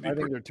 Seem to be. I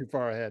think they're too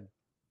far ahead.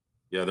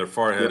 Yeah, they're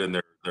far ahead, and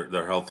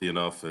they're healthy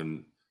enough,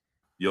 and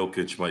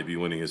Jokic might be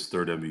winning his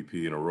third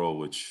MVP in a row.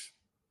 Which,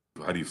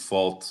 how do you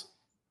fault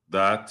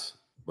that?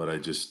 but I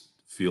just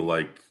feel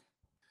like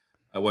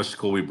I watched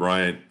Kobe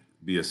Bryant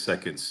be a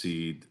second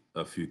seed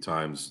a few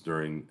times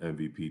during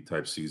MVP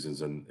type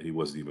seasons, and he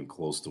wasn't even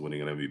close to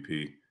winning an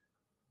MVP.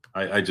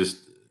 I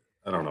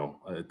don't know.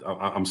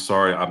 I'm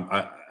sorry.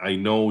 I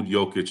know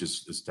Jokic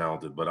is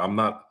talented, but I'm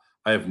not.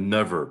 I have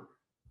never,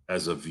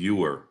 as a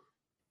viewer,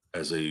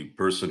 as a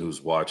person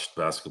who's watched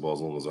basketball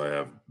as long as I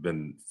have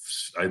been,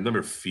 I've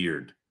never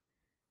feared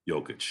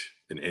Jokic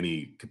in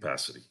any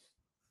capacity.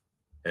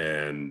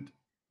 And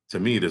to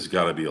me, there's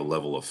got to be a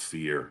level of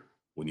fear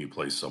when you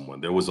play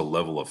someone. There was a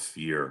level of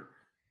fear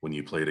when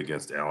you played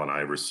against Allen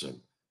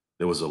Iverson.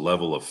 There was a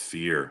level of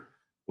fear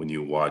when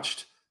you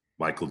watched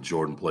Michael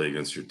Jordan play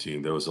against your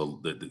team. There was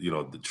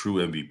the true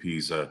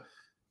MVPs.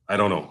 I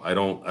don't know. I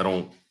don't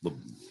know.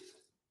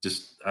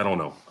 I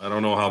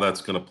don't know how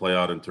that's going to play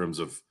out in terms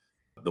of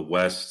the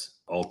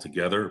West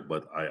altogether,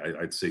 but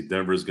I'd say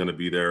Denver is going to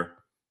be there.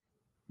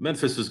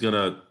 Memphis is going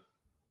to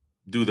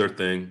do their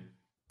thing.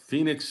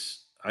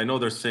 Phoenix, I know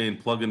they're saying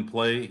plug and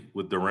play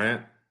with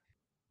Durant.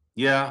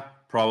 Yeah,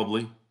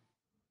 probably.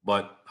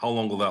 But how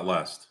long will that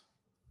last?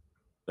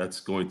 That's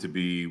going to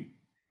be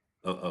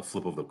a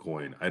flip of the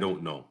coin. I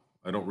don't know.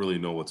 I don't really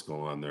know what's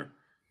going on there.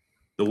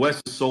 The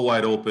West is so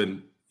wide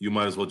open, you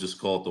might as well just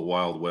call it the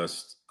Wild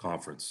West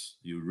Conference.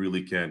 You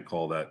really can't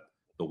call that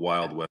the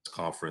Wild West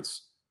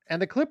Conference.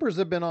 And the Clippers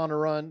have been on a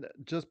run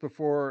just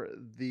before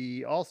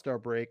the All-Star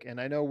break, and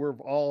I know we're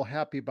all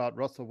happy about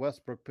Russell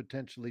Westbrook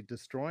potentially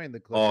destroying the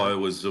Clippers. Oh, it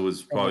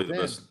was probably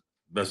the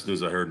best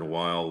news I heard in a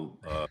while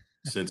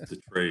since the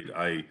trade.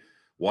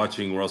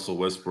 Watching Russell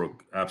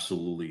Westbrook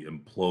absolutely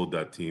implode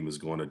that team is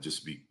going to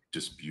just be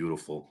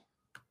beautiful.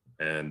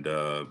 And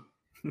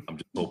I'm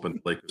just hoping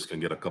the Lakers can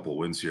get a couple of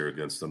wins here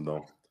against them,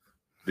 though.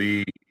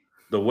 The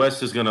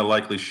West is going to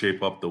likely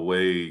shape up the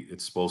way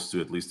it's supposed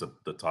to, at least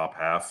the top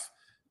half,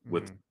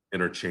 with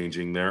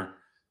interchanging there.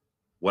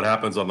 What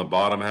happens on the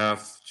bottom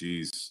half?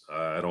 Geez,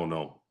 I don't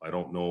know. I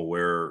don't know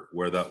where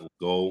that will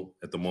go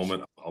at the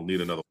moment. I'll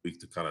need another week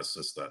to kind of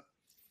assess that.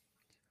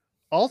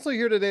 Also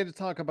here today to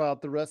talk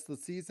about the rest of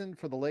the season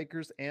for the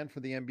Lakers and for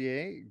the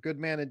NBA. Good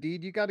man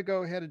indeed. You got to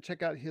go ahead and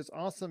check out his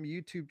awesome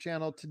YouTube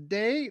channel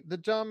today, the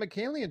John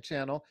McCallion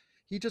channel.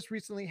 He just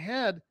recently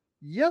had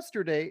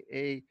yesterday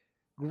a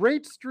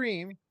great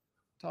stream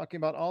talking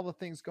about all the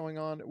things going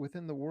on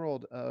within the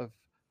world of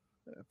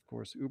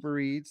course, Uber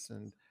Eats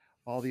and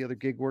all the other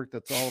gig work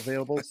that's all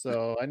available.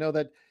 So I know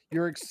that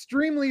you're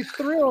extremely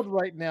thrilled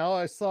right now.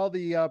 I saw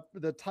the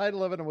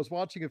title of it and was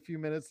watching a few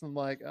minutes and I'm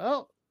like,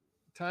 oh,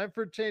 time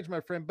for a change, my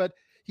friend. But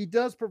he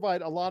does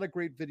provide a lot of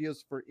great videos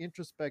for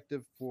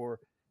introspective for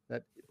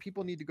that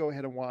people need to go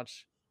ahead and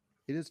watch.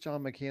 It is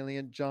John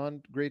McCallion.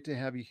 John, great to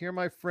have you here,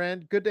 my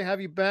friend. Good to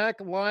have you back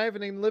live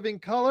and in living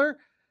color.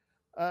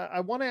 I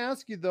want to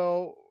ask you,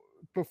 though,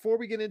 before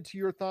we get into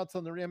your thoughts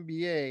on the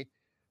NBA,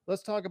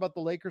 let's talk about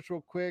the Lakers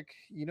real quick.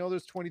 You know,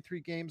 there's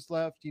 23 games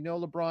left. You know,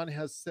 LeBron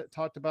has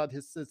talked about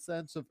his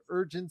sense of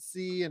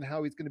urgency and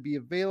how he's going to be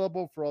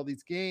available for all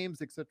these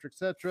games, et cetera, et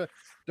cetera.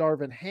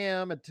 Darvin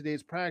Ham at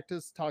today's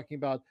practice talking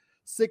about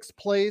sixth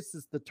place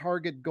is the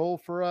target goal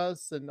for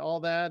us and all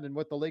that and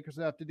what the Lakers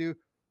have to do.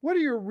 What are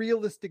your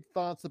realistic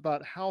thoughts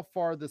about how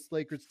far this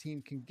Lakers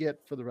team can get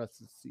for the rest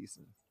of the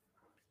season?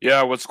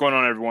 Yeah, what's going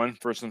on, everyone?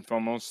 First and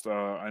foremost,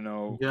 I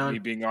know me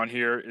being on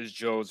here is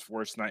Joe's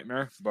worst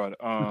nightmare, but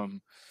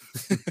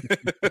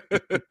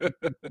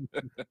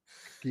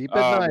keep it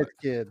nice,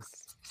 kids.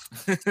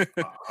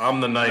 I'm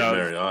the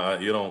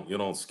nightmare. You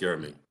don't scare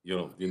me.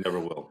 You never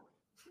will.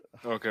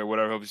 Okay,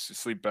 whatever. I hope you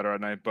sleep better at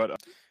night.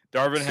 But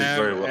Darvin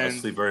Ham, I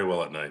sleep very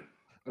well at night.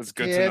 That's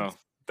good to know.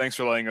 Thanks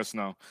for letting us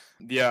know.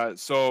 Yeah,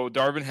 so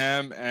Darvin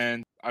Ham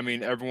and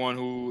everyone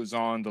who is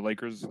on the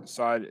Lakers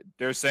side,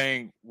 they're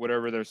saying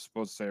whatever they're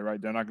supposed to say, right?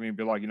 They're not going to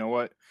be like, you know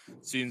what,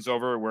 season's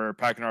over, we're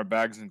packing our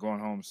bags and going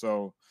home.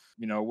 So,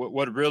 you know,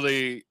 what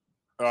really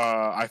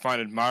I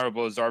find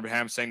admirable is Darvin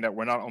Ham saying that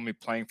we're not only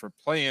playing for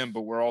play-in,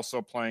 but we're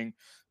also playing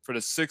for the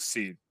 6th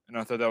seed. And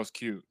I thought that was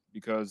cute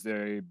because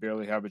they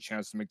barely have a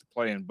chance to make the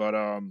play-in. But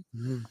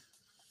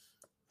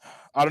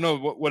I don't know.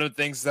 One of the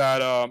things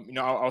that I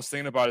was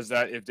thinking about is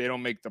that if they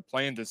don't make the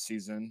play-in this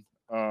season,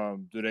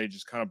 do they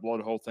just kind of blow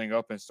the whole thing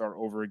up and start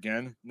over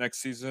again next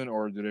season,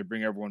 or do they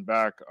bring everyone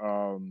back?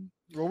 Well,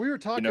 we were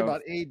talking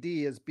about AD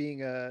as being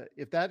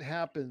if that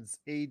happens,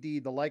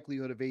 the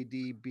likelihood of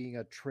AD being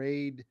a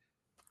trade,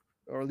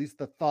 or at least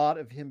the thought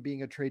of him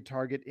being a trade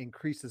target,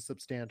 increases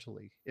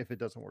substantially if it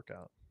doesn't work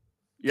out.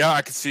 Yeah,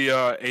 I could see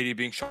AD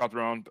being shopped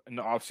around in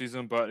the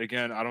offseason, but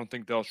again, I don't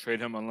think they'll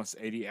trade him unless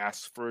AD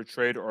asks for a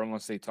trade or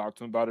unless they talk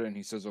to him about it and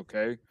he says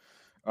okay,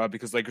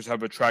 because Lakers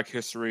have a track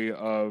history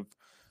of,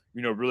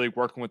 really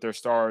working with their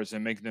stars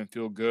and making them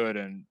feel good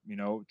and,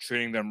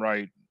 treating them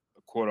right,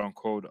 quote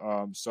unquote.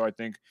 So I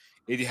think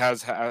AD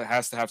has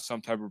to have some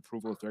type of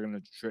approval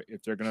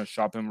if they're gonna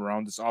shop him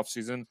around this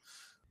offseason.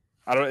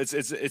 I don't.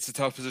 It's a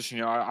tough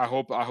position. I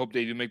hope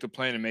they do make the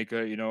play and make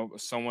a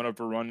somewhat of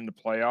a run in the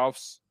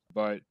playoffs,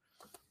 but.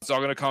 It's all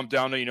going to come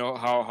down to,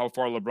 how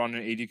far LeBron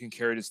and AD can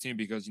carry this team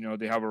because,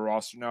 they have a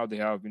roster now. They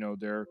have,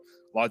 they're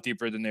a lot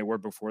deeper than they were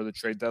before the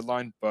trade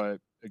deadline. But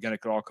again,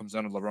 it all comes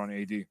down to LeBron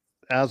and AD.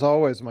 As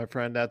always, my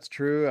friend, that's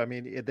true. I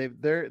mean,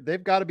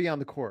 they've got to be on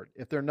the court.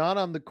 If they're not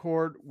on the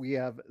court, we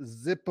have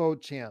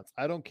zippo chance.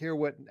 I don't care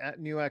what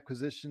new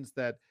acquisitions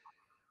that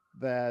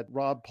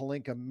Rob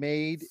Pelinka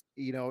made.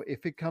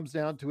 If it comes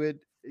down to it,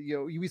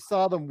 we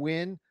saw them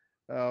win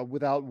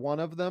without one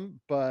of them.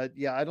 But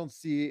yeah, I don't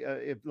see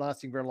it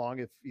lasting very long.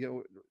 If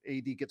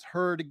AD gets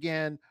hurt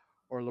again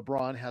or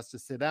LeBron has to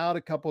sit out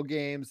a couple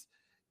games,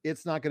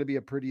 it's not going to be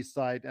a pretty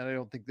sight, and I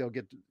don't think they'll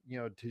get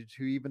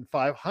to even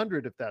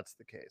 500 if that's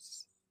the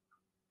case.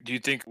 Do you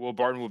think Will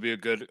Barton will be a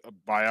good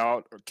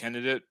buyout or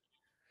candidate?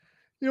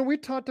 We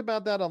talked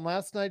about that on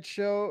last night's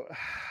show.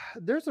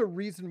 There's a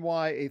reason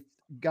why a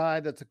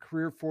guy that's a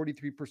career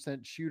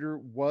 43% shooter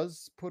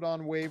was put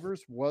on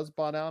waivers, was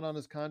bought out on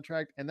his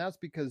contract, and that's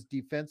because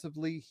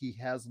defensively he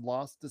has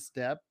lost a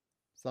step.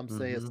 Some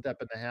say a step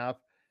and a half.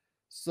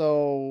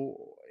 So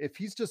if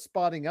he's just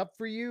spotting up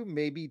for you,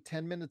 maybe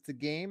 10 minutes a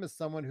game is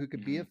someone who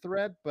could be a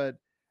threat. But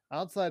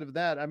outside of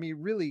that, I mean,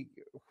 really,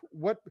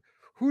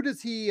 who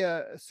does he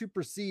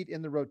supersede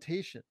in the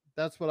rotation?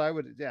 That's what I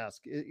would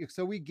ask.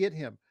 So we get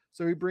him.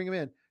 So we bring him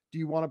in. Do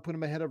you want to put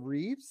him ahead of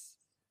Reeves?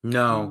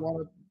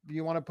 No. Do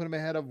you want to put him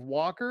ahead of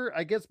Walker?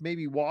 I guess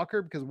maybe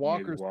Walker, because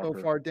Walker's so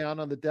far down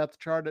on the depth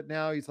chart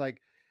now. He's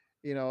like,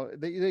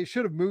 they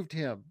should have moved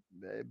him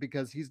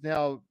because he's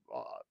now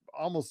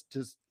almost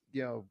just,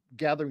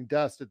 gathering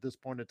dust at this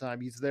point in time.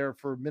 He's there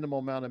for a minimal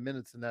amount of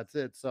minutes and that's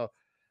it. So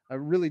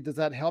really, does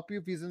that help you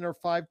if he's in there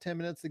 5-10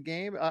 minutes a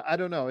game? I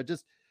don't know. It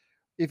just,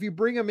 if you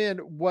bring him in,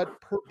 what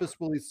purpose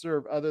will he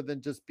serve other than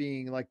just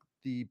being like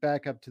the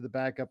backup to the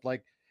backup,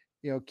 like,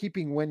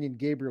 keeping Wenyen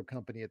Gabriel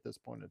company at this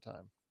point in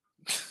time?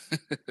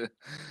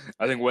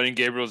 I think Wenyen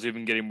Gabriel's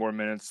even getting more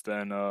minutes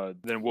than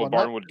Will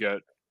Barton would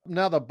get.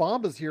 Now the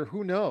bomb is here.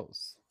 Who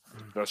knows?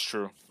 That's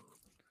true.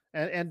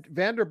 And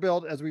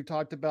Vanderbilt, as we've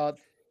talked about,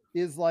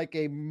 is like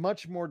a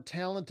much more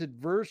talented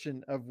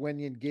version of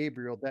Wenyen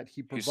Gabriel that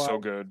he provides. He's so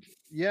good.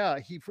 Yeah,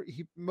 he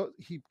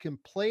can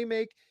play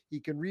make, he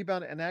can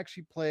rebound and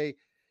actually play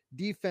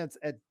defense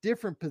at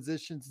different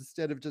positions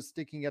instead of just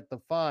sticking at the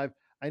 5.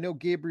 I know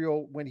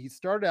Gabriel, when he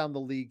started out in the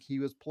league, he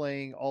was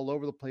playing all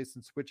over the place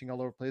and switching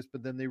all over the place,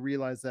 but then they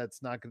realized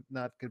that's not going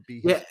to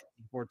be his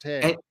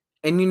forte.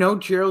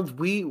 And Gerald,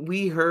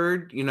 we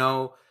heard,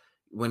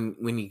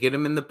 when you get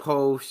him in the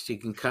post, you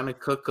can kind of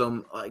cook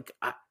him. Like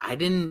I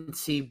didn't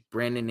see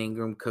Brandon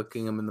Ingram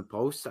cooking him in the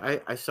post.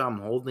 I saw him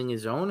holding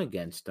his own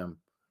against him.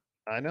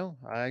 I know,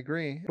 I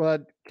agree.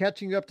 But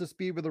catching you up to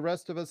speed with the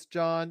rest of us,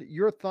 John,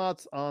 your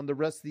thoughts on the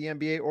rest of the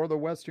NBA or the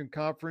Western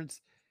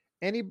Conference?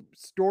 Any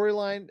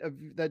storyline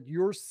that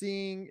you're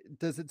seeing,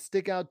 does it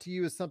stick out to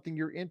you as something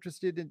you're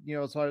interested in?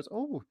 As far as,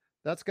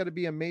 that's got to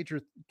be a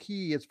major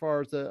key as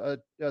far as a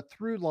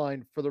through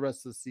line for the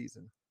rest of the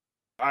season.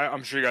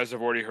 I'm sure you guys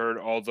have already heard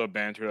all the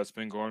banter that's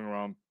been going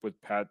around with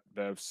Pat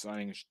Bev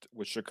signing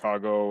with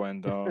Chicago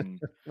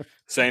and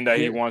saying that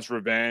he wants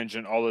revenge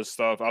and all this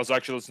stuff. I was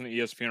actually listening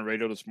to ESPN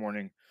radio this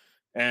morning,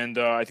 and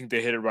I think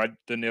they hit it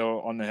the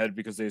nail on the head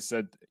because they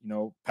said,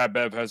 Pat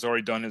Bev has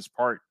already done his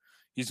part.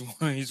 He's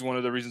one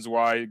of the reasons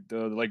why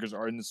the Lakers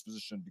are in this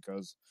position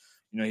because,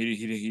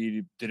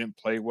 he didn't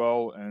play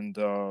well, and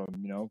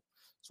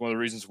it's one of the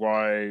reasons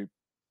why,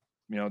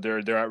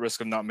 they're at risk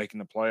of not making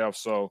the playoffs.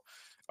 So.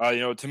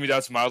 To me,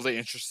 that's mildly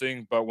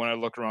interesting. But when I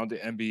look around the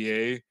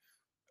NBA,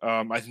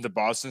 I think the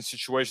Boston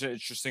situation is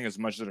interesting as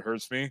much as it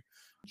hurts me.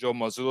 Joe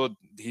Mazzulla,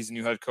 he's a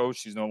new head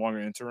coach. He's no longer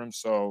interim.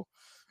 So,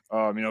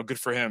 good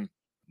for him.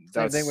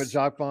 Same thing with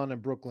Jacques Vaughn in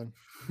Brooklyn.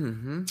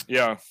 Mm-hmm.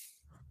 Yeah,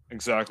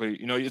 exactly.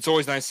 It's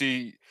always nice to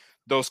see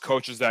those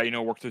coaches that,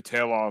 work their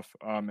tail off.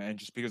 And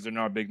just because they're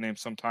not a big name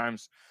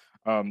sometimes,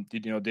 they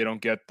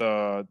don't get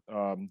the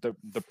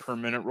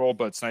permanent role.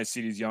 But it's nice to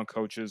see these young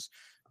coaches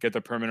get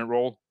the permanent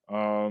role.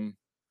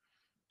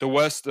 The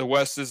West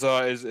is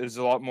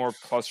a lot more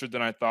clustered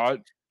than I thought.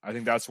 I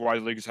think that's why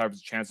the Lakers have a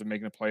chance of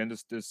making a play in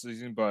this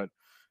season. But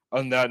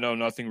other than that, no,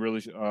 nothing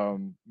really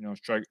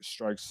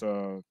strikes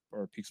or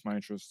piques my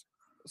interest.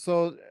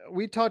 So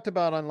we talked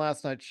about on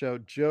last night's show,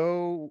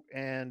 Joe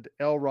and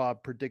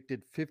L-Rob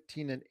predicted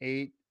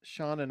 15-8.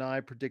 Sean and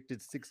I predicted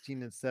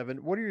 16-7.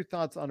 What are your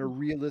thoughts on a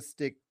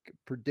realistic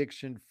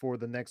prediction for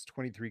the next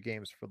 23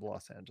 games for the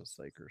Los Angeles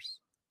Lakers?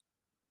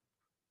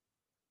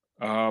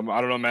 I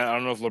don't know, man. I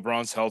don't know if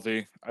LeBron's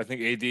healthy. I think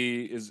AD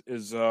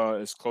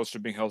is closer to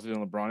being healthy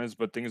than LeBron is.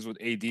 But thing is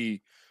with AD,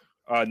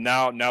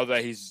 now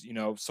that he's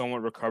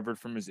somewhat recovered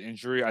from his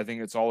injury, I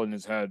think it's all in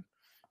his head.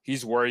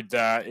 He's worried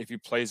that if he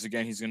plays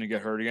again, he's going to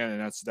get hurt again, and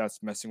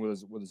that's messing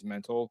with his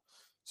mental.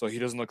 So he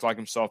doesn't look like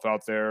himself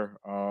out there.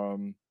 I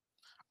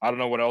don't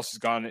know what else has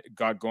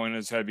got going in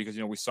his head because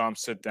we saw him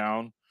sit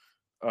down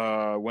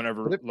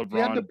whenever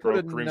LeBron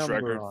broke Kareem's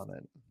record. On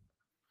it.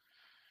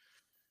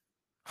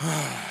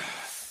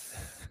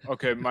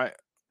 Okay,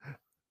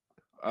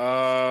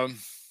 I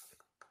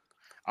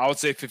would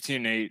say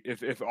 15-8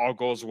 if all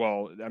goes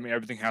well. I mean,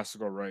 everything has to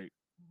go right.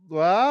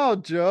 Wow,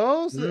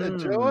 Joe and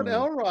Mm.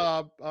 L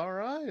Rob. All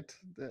right.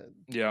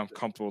 Yeah, I'm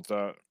comfortable with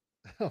that.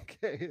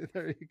 Okay,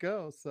 there you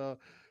go. So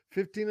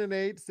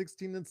 15-8,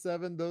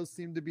 16-7, those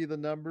seem to be the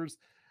numbers.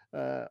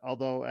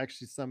 Although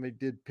actually somebody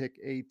did pick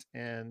 8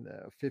 and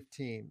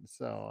 15.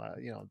 So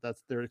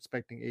that's they're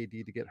expecting AD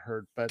to get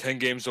hurt. But 10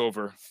 games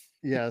over.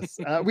 yes,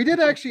 we did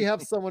actually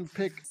have someone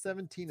pick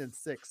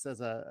 17-6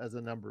 as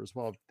a number as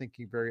well,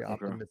 thinking very Okay.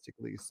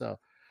 optimistically. So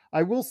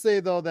I will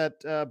say though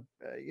that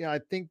I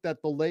think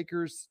that the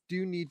Lakers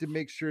do need to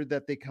make sure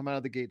that they come out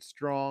of the gate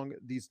strong.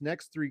 These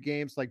next 3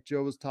 games, like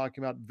Joe was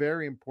talking about,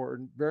 very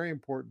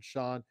important,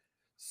 Sean.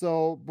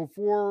 So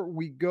before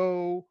we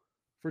go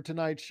for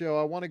tonight's show,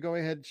 I want to go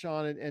ahead,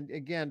 Sean, and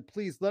again,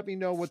 please let me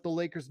know what the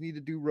Lakers need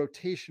to do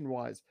rotation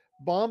wise.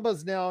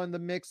 Bamba's now in the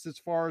mix as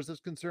far as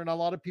it's concerned. A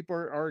lot of people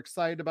are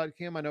excited about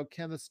him. I know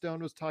Kenneth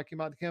Stone was talking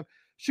about him.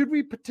 Should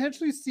we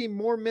potentially see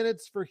more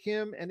minutes for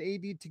him and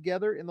AD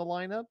together in the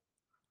lineup?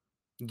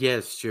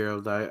 Yes,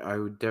 Gerald. I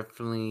would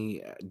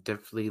definitely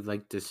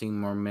like to see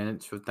more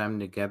minutes with them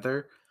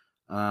together.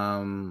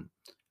 Um,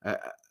 I,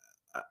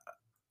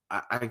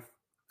 I, I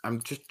I'm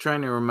just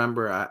trying to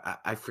remember.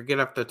 I forget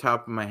off the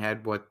top of my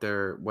head what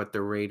their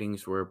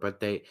ratings were, but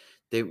they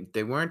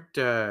weren't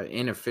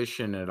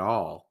inefficient at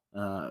all.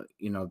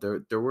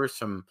 There were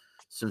some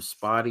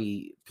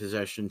spotty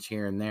possessions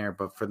here and there,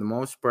 but for the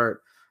most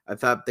part, I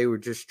thought they were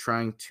just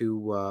trying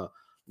to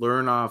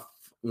learn off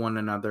one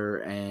another,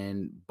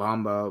 and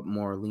Bamba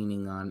more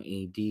leaning on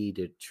AD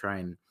to try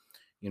and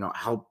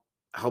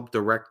help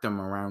direct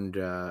them around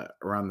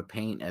the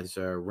paint as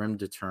a rim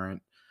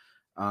deterrent.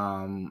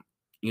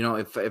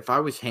 If I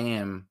was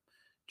Ham,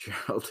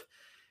 Gerald,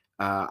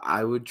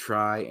 I would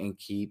try and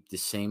keep the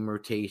same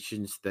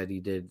rotations that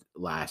he did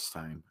last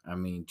time. I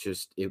mean,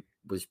 just it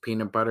was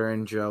peanut butter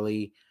and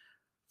jelly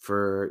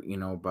for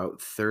about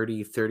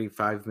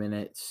 30-35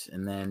 minutes,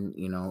 and then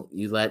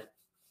you let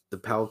the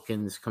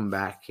Pelicans come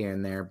back here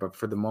and there, but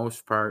for the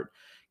most part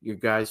your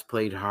guys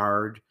played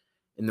hard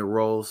in the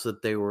roles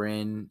that they were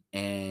in,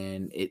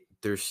 and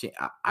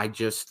I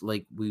just,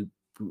 like, we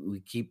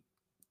keep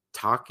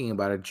talking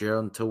about it,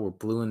 Gerald, until we're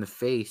blue in the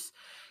face.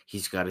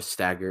 He's got to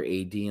stagger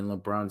AD and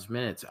LeBron's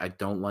minutes. I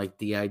don't like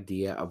the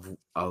idea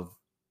of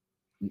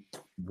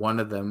one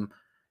of them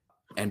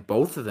and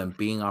both of them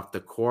being off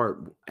the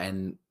court.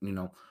 And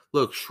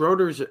look,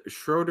 Schroeder's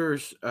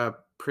a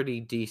pretty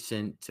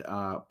decent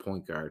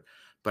point guard,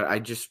 but I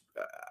just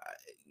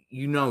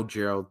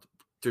Gerald,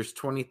 there's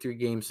 23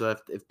 games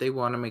left. If they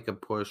want to make a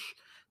push,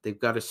 they've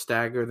got to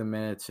stagger the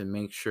minutes and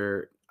make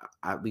sure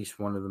at least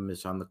one of them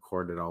is on the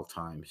court at all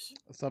times.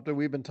 Something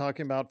we've been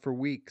talking about for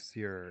weeks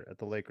here at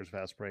the Lakers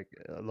Fast Break.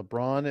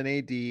 LeBron and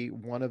AD,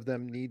 one of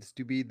them needs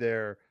to be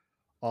there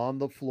on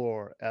the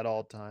floor at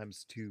all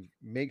times to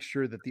make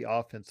sure that the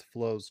offense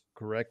flows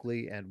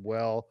correctly and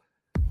well.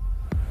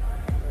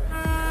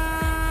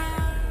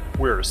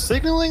 We're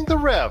signaling the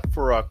ref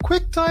for a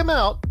quick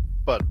timeout,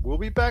 but we'll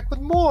be back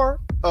with more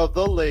of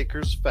the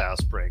Lakers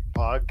Fast Break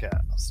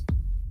podcast.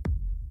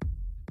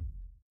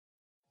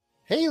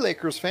 Hey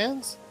Lakers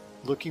fans,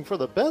 looking for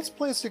the best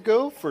place to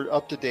go for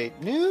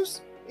up-to-date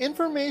news,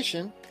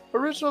 information,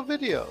 original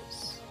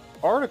videos,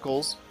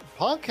 articles,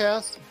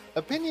 podcasts,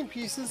 opinion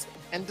pieces,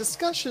 and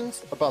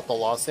discussions about the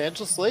Los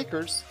Angeles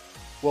Lakers?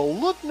 Well,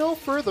 look no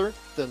further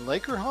than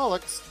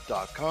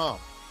Lakerholics.com.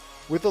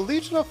 With a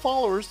legion of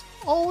followers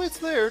always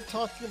there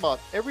talking about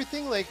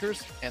everything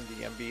Lakers and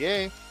the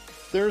NBA,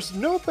 there's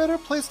no better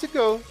place to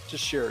go to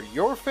share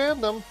your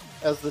fandom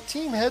as the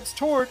team heads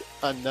toward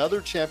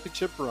another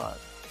championship run.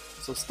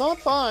 So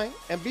stop by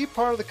and be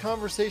part of the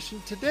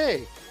conversation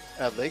today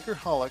at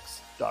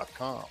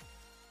Lakerholics.com.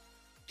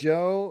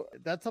 Joe,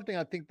 that's something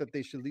I think that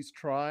they should at least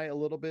try a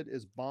little bit,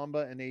 is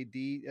Bamba and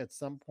AD at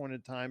some point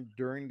in time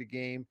during the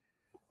game.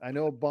 I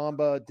know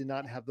Bamba did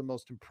not have the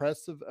most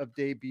impressive of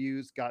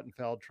debuts, got in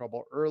foul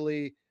trouble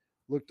early,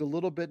 looked a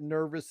little bit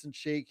nervous and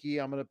shaky.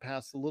 I'm going to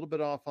pass a little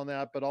bit off on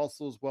that, but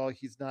also as well,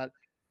 he's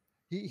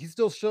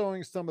still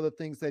showing some of the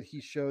things that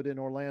he showed in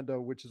Orlando,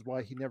 which is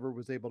why he never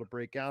was able to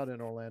break out in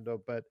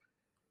Orlando. But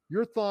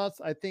your thoughts?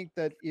 I think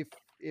that if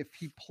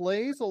he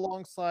plays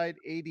alongside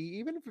AD,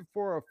 even if it's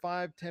for a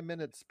 5-10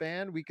 minute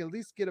span, we can at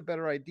least get a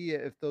better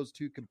idea if those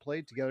two can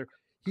play together.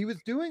 He was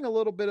doing a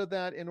little bit of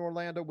that in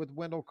Orlando with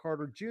Wendell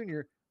Carter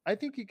Jr. I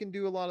think he can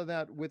do a lot of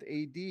that with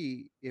AD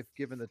if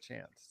given the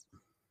chance.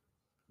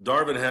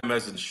 Darvin Ham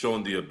hasn't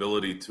shown the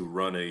ability to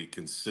run a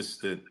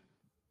consistent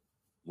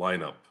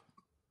lineup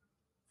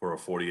for a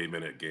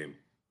 48-minute game.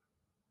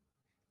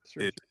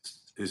 Sure.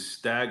 His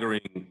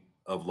staggering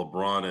of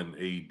LeBron and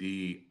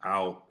AD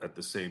out at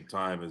the same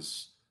time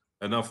is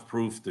enough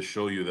proof to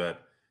show you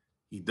that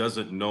he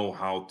doesn't know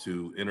how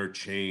to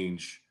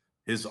interchange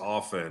his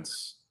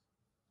offense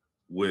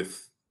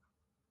with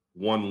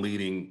one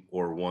leading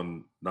or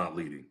one not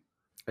leading.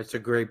 That's a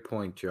great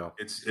point, Joe.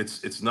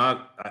 It's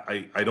not,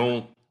 I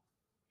don't,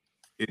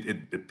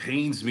 it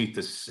pains me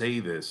to say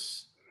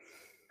this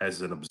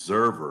as an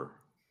observer,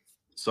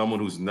 someone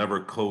who's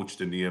never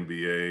coached in the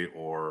NBA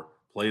or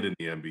played in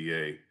the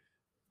NBA.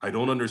 I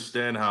don't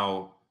understand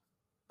how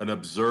an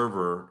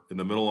observer in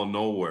the middle of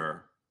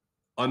nowhere,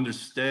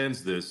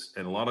 understands this,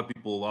 and a lot of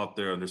people out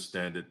there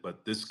understand it,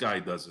 but this guy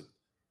doesn't.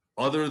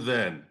 Other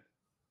than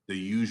the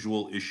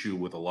usual issue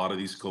with a lot of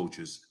these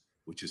coaches,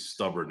 which is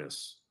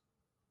stubbornness.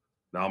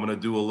 Now I'm going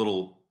to do a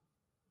little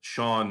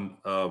Sean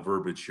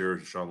verbiage here.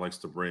 Sean likes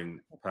to bring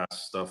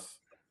past stuff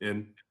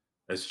in.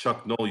 As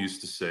Chuck Noll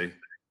used to say,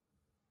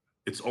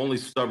 it's only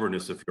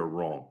stubbornness if you're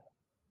wrong.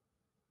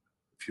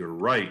 If you're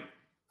right,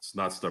 it's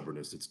not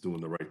stubbornness. It's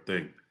doing the right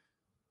thing.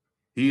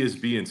 He is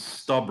being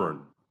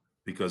stubborn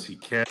because he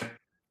can't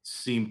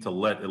seem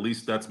to at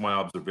least that's my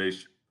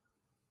observation,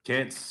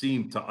 can't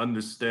seem to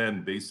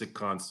understand basic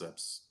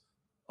concepts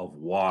of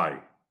why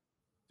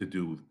to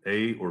do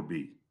A or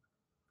B.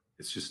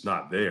 It's just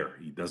not there.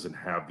 He doesn't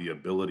have the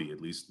ability,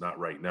 at least not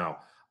right now.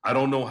 I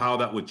don't know how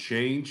that would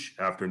change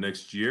after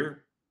next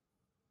year.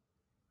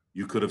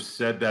 You could have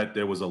said that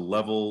there was a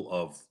level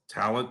of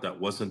talent that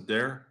wasn't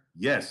there.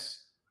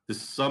 Yes, to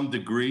some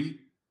degree,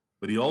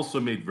 but he also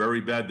made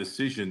very bad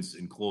decisions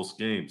in close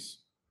games.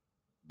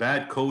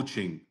 Bad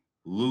coaching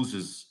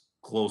loses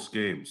close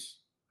games.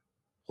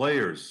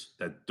 Players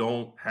that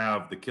don't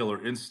have the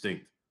killer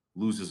instinct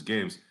loses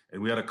games,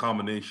 and we had a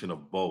combination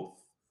of both.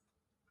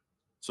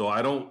 So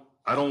I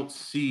don't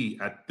see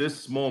at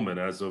this moment,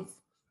 as of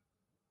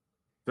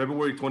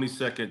February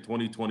 22nd,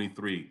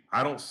 2023,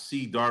 I don't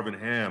see Darvin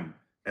Ham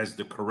as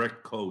the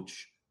correct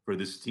coach for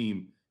this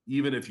team,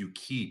 even if you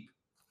keep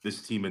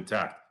this team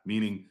intact,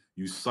 meaning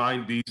you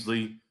sign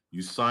Beasley,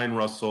 you sign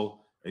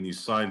Russell, and you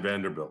sign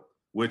Vanderbilt,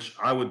 which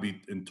I would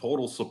be in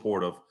total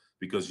support of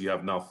because you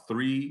have now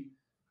 3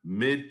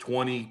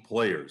 mid-20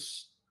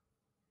 players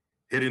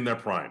hitting their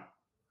prime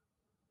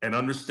and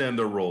understand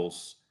their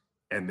roles,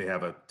 and they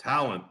have a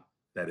talent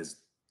that is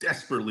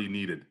desperately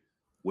needed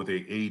with a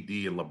AD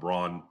and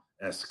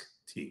LeBron-esque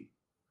team.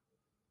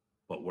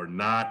 But we're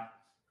not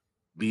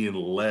being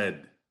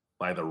led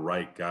by the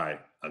right guy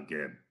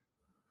again.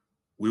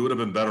 We would have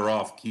been better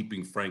off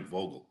keeping Frank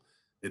Vogel.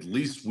 At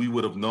least we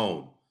would have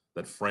known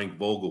that Frank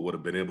Vogel would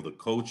have been able to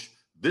coach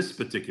this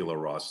particular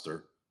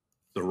roster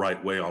the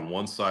right way on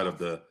one side of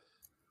the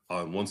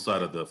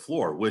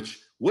floor,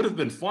 which would have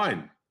been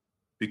fine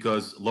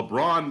because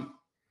LeBron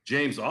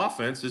James'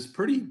 offense is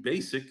pretty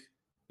basic.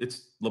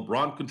 It's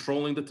LeBron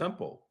controlling the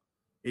tempo.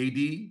 AD,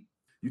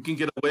 you can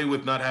get away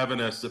with not having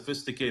a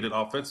sophisticated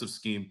offensive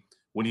scheme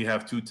when you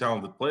have 2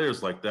 talented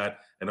players like that,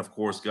 and of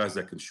course, guys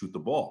that can shoot the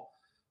ball.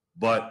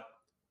 But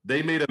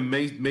they made a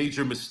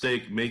major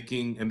mistake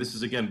making, and this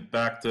is again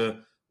back to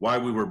why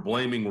we were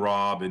blaming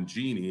Rob and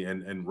Jeannie,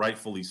 and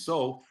rightfully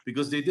so,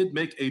 because they did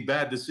make a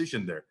bad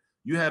decision there.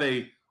 You had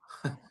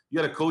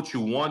a coach who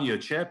won you a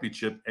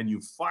championship, and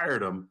you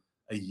fired him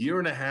a year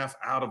and a half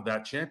out of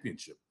that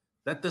championship.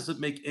 That doesn't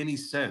make any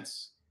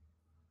sense.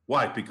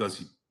 Why? Because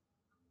he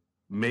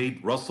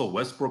made Russell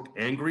Westbrook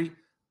angry?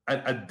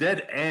 A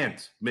dead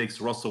ant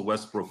makes Russell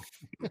Westbrook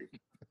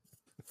angry.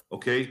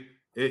 Okay?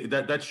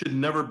 That should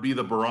never be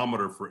the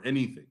barometer for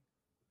anything,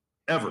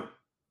 ever.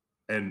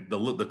 And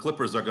the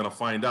Clippers are going to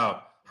find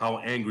out how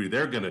angry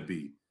they're going to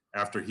be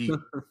after he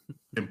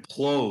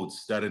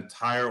implodes that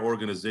entire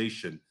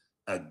organization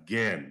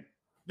again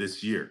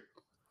this year.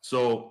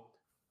 So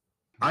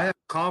I have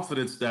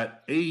confidence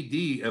that AD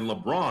and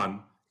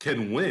LeBron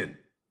can win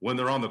when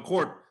they're on the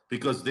court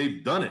because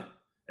they've done it.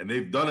 And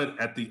they've done it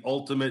at the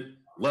ultimate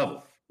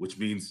level, which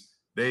means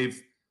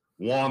they've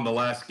won the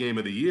last game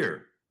of the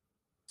year.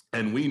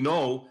 And we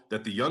know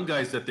that the young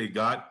guys that they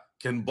got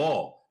can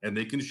ball and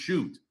they can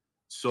shoot.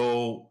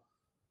 So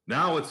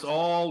now it's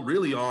all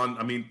really on.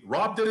 I mean,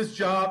 Rob did his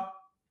job.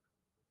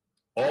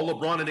 All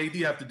LeBron and AD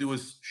have to do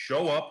is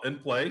show up and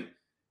play.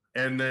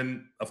 And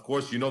then, of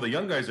course, the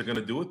young guys are going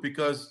to do it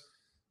because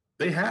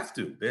they have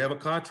to. They have a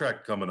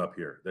contract coming up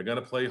here. They're going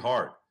to play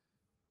hard.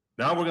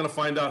 Now we're going to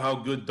find out how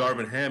good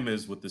Darvin Ham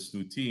is with this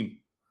new team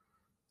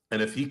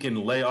and if he can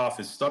lay off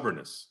his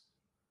stubbornness,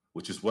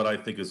 which is what I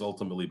think has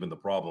ultimately been the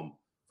problem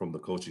from the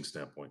coaching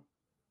standpoint.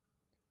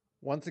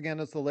 Once again,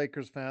 it's the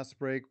Lakers Fast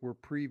Break. We're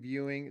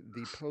previewing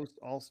the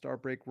post-All-Star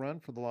break run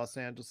for the Los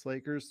Angeles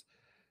Lakers.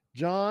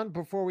 John,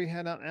 before we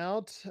head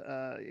out,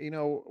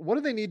 what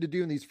do they need to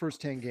do in these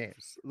first 10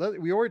 games?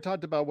 We already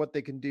talked about what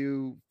they can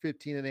do,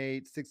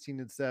 15-8,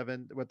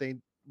 16-7, what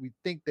we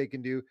think they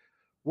can do.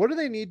 What do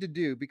they need to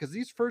do? Because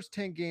these first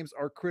 10 games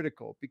are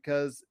critical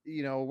because,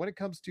 when it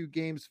comes to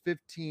games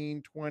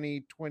 15,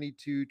 20,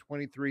 22,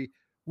 23,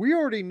 we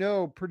already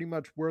know pretty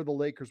much where the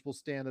Lakers will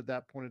stand at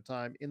that point in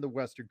time in the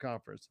Western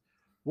Conference.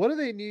 What do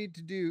they need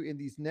to do in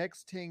these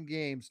next 10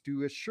 games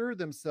to assure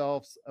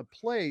themselves a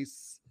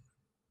place,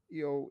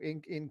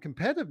 in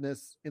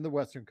competitiveness in the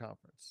Western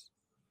Conference?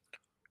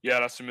 Yeah,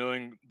 that's $1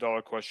 million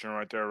question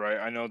right there, right?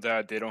 I know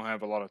that they don't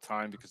have a lot of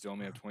time because they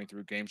only have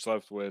 23 games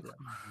left with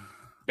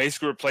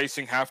basically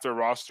replacing half their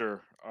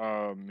roster,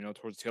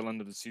 towards the tail end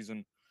of the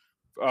season.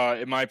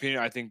 In my opinion,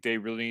 I think they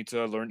really need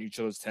to learn each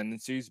other's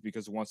tendencies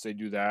because once they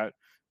do that,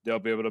 they'll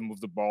be able to move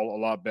the ball a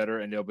lot better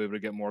and they'll be able to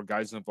get more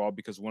guys involved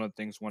because one of the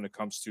things when it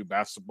comes to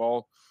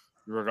basketball,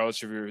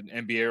 regardless if you're in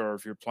NBA or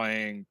if you're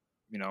playing,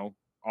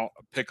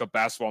 pick up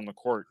basketball on the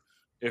court,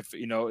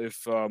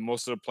 if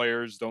most of the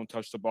players don't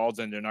touch the balls,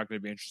 then they're not going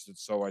to be interested.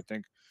 So I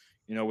think,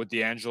 with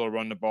D'Angelo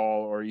running the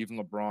ball, or even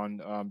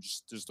LeBron,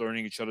 just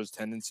learning each other's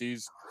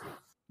tendencies,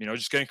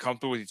 just getting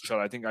comfortable with each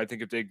other. I think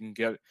if they can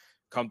get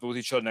comfortable with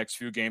each other the next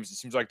few games, it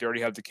seems like they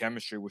already have the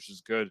chemistry, which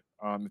is good.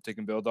 If they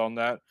can build on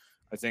that,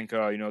 I think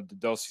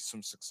they'll see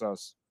some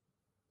success.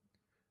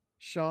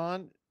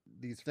 Sean,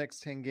 these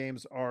next 10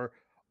 games are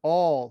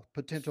all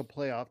potential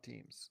playoff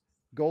teams.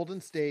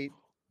 Golden State,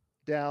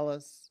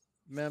 Dallas,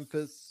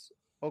 Memphis,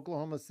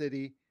 Oklahoma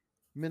City,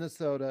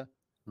 Minnesota,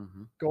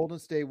 Golden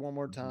State one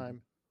more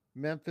time,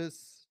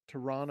 Memphis,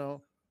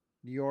 Toronto,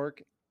 New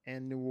York,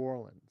 and New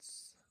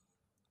Orleans.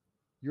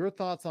 Your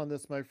thoughts on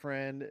this, my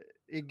friend?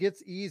 It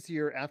gets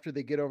easier after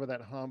they get over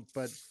that hump,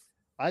 but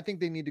I think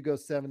they need to go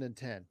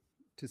 7-10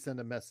 to send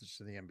a message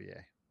to the NBA.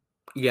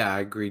 Yeah, I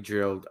agree,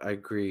 Gerald. I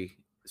agree.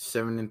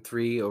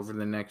 7-3 over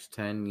the next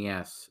 10.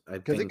 Yes, I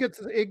because think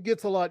it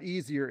gets a lot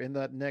easier in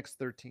that next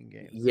 13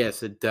 games.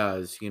 Yes, it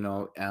does.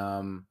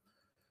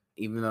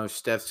 Even though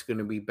Steph's going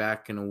to be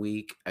back in a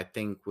week, I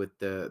think with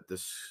the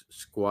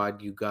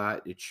squad you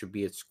got, it should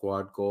be a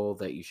squad goal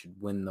that you should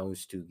win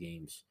those 2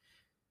 games.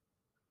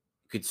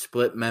 You could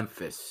split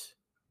Memphis.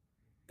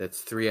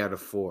 That's 3 out of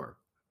 4.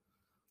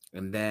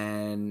 And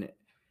then,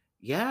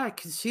 yeah, I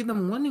can see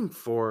them winning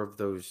 4 of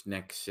those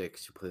next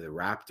 6. You play the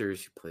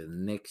Raptors, you play the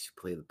Knicks, you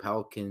play the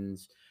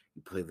Pelicans,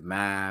 you play the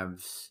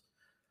Mavs.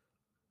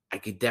 I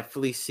could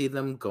definitely see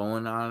them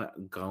going on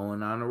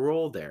a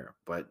roll there.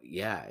 But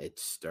yeah, it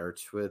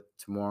starts with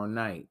tomorrow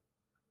night.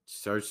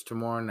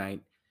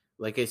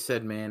 Like I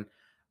said, man,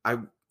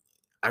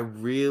 I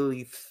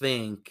really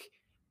think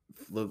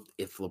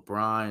if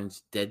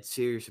LeBron's dead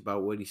serious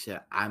about what he said,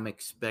 I'm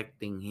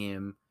expecting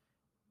him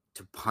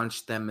to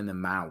punch them in the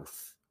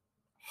mouth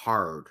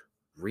hard,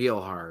 real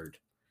hard.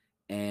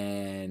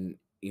 And,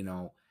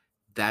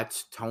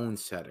 that's tone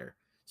setter.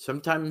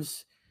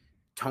 Sometimes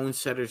tone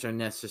setters are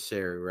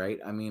necessary, right?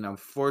 I mean,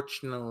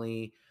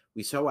 unfortunately,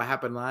 we saw what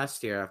happened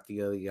last year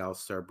after the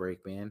All-Star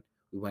break, man.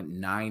 We went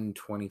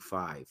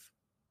 9-25.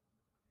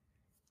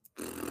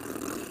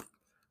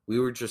 We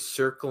were just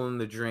circling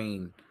the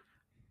drain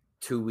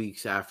 2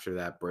 weeks after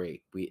that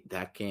break.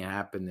 That can't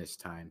happen this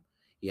time.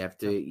 You have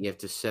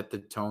to set the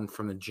tone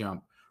from the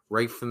jump,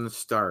 right from the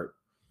start.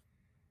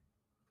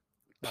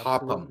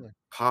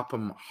 Pop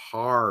them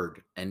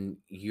hard, and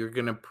you're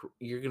gonna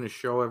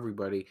show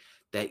everybody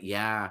that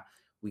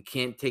we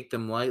can't take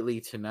them lightly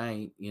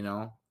tonight.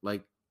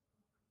 Like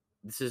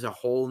this is a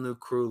whole new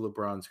crew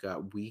LeBron's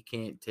got. We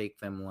can't take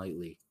them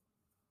lightly.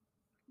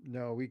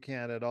 No, we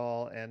can't at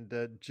all. And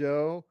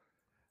Joe,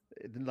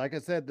 like I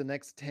said, the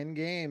next 10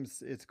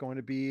 games, it's going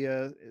to be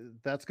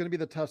that's going to be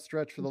the tough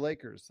stretch for the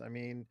Lakers. I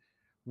mean,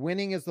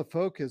 winning is the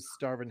focus,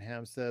 Darvin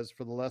Ham says,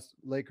 for the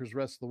Lakers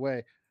rest of the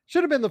way.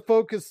 Should have been the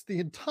focus the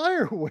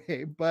entire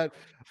way, but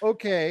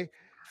okay.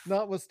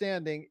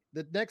 Notwithstanding,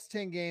 the next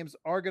 10 games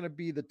are going to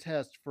be the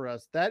test for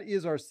us. That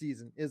is our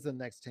season, is the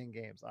next 10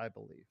 games, I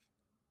believe.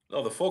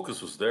 No, the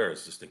focus was there.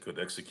 It's just they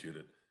couldn't execute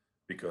it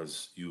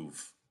because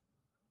you've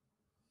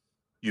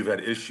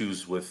had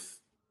issues with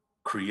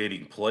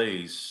creating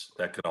plays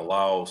that can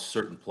allow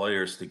certain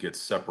players to get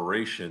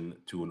separation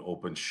to an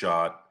open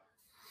shot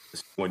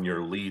when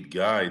your lead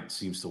guy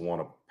seems to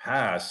want to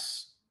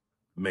pass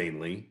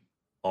mainly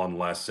on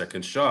last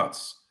second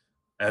shots.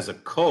 As a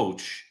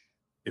coach,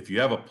 if you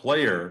have a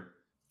player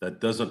that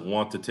doesn't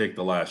want to take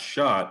the last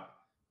shot,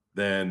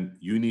 then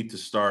you need to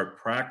start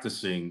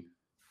practicing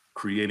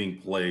creating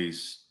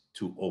plays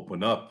to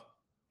open up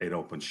an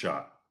open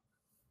shot.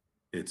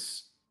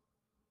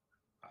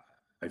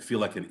 I feel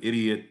like an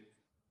idiot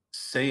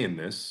saying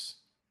this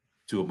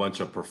to a bunch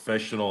of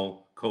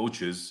professional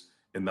coaches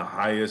in the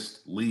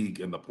highest league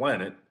in the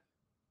planet,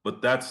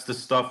 but that's the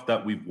stuff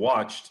that we've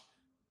watched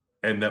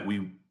and that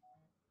we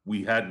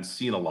hadn't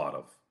seen a lot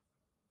of.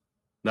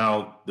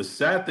 Now, the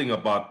sad thing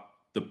about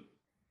the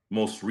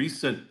most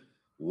recent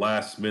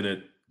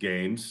last-minute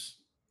games,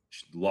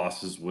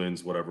 losses,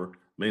 wins, whatever,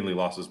 mainly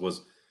losses,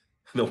 was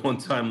the one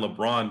time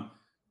LeBron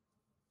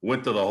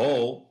went to the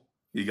hole,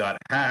 he got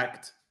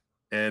hacked,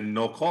 and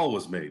no call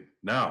was made.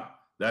 Now,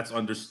 that's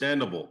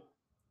understandable.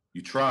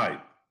 You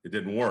tried. It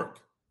didn't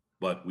work.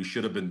 But we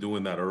should have been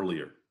doing that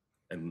earlier,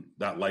 and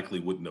that likely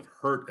wouldn't have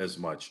hurt as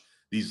much.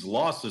 These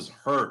losses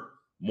hurt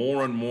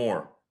more and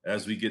more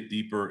as we get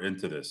deeper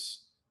into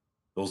this.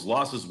 Those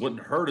losses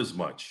wouldn't hurt as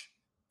much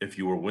if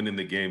you were winning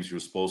the games you were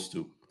supposed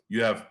to.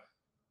 You have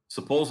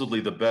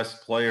supposedly the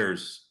best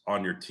players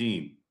on your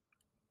team.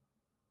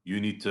 You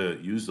need to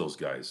use those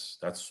guys.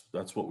 That's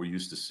what we're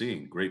used to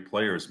seeing. Great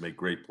players make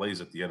great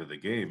plays at the end of the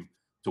game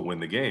to win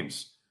the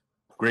games.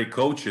 Great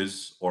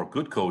coaches or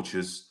good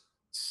coaches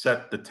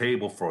set the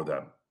table for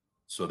them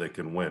so they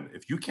can win.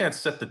 If you can't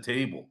set the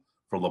table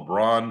for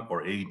LeBron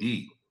or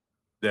AD,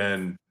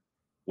 then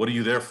what are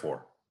you there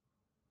for?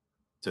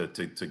 To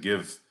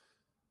give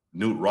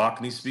Newt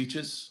Rockne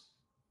speeches?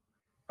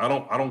 I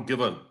don't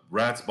give a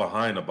rat's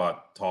behind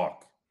about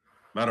talk.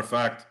 Matter of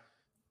fact,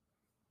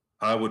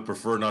 I would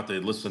prefer not to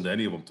listen to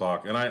any of them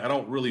talk. And I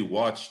don't really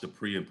watch the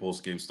pre and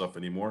post game stuff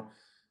anymore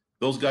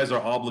those guys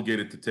are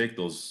obligated to take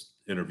those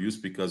interviews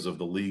because of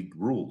the league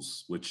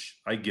rules, which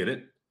I get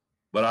it,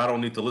 but I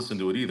don't need to listen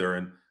to it either.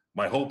 And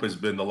my hope has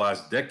been the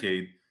last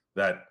decade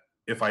that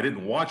if I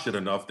didn't watch it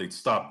enough, they'd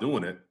stop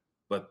doing it.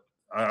 But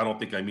I don't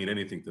think I mean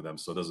anything to them,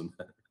 so it doesn't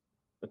matter.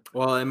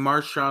 Well, and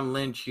Marshawn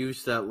Lynch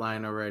used that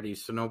line already,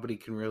 so nobody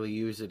can really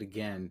use it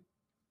again.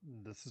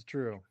 This is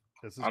true.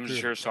 I'm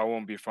sure so I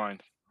won't be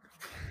fined.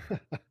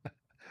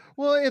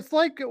 Well, it's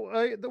like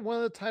one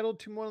of the title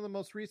to one of the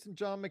most recent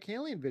John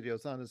McCallion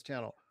videos on his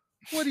channel.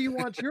 What do you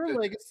want your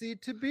legacy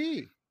to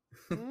be?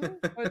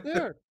 Right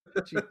there.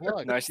 Cheap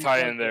plug. Nice Cheap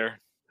tie plug in there.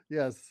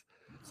 there. Yes.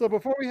 So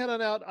before we head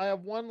on out, I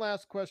have one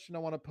last question I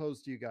want to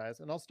pose to you guys,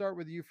 and I'll start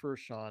with you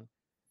first, Sean.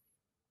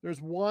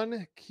 There's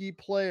one key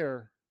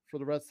player for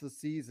the rest of the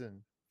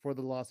season for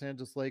the Los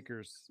Angeles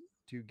Lakers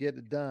to get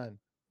it done.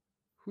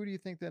 Who do you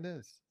think that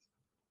is?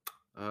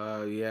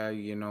 Yeah,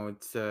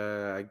 it's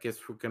I guess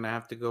we're gonna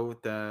have to go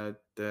with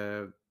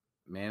the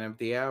man of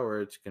the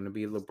hour. It's gonna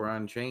be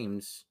LeBron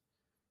James.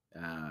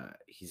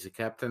 He's the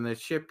captain of the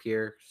ship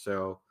here,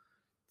 so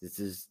this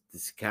is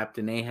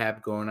Captain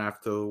Ahab going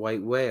after the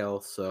white whale.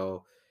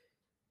 So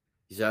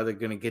he's either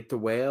gonna get the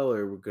whale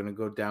or we're gonna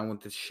go down with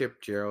the ship,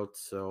 Gerald.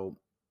 So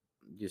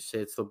you say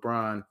it's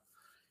LeBron.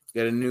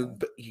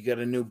 You got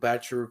a new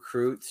batch of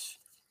recruits.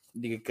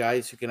 You got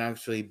guys who can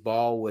actually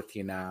ball with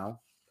you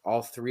now.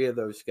 All three of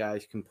those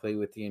guys can play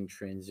with you in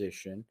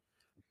transition.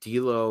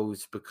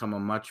 D'Lo's become a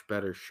much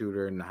better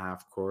shooter in the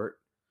half court.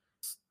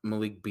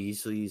 Malik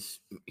Beasley's,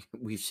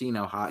 we've seen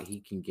how hot he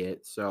can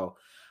get. So,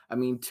 I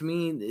mean, to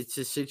me, it's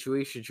a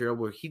situation, Gerald,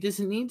 where he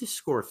doesn't need to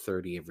score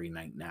 30 every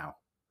night now.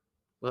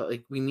 Well,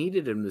 like we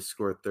needed him to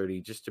score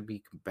 30 just to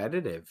be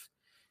competitive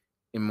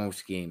in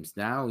most games.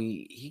 Now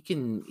he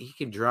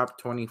can drop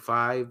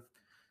 25,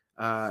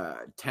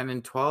 10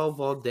 and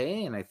 12 all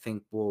day, and I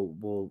think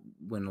we'll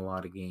win a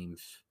lot of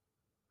games.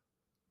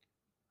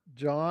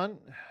 John,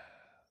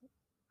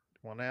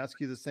 I want to ask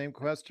you the same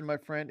question, my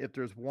friend. If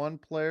there's one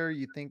player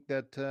you think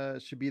that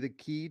should be the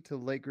key to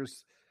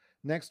Lakers'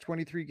 next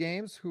 23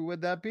 games, who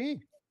would that be?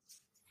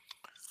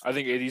 I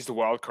think AD's the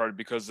wild card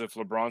because if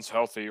LeBron's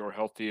healthy or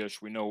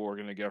healthy-ish, we know what we're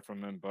going to get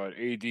from him. But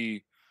AD,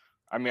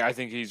 I mean, I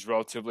think he's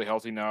relatively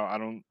healthy now. I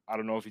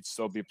don't know if he'd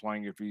still be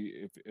playing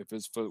if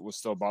his foot was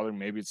still bothering.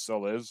 Maybe it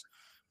still is.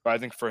 But I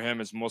think for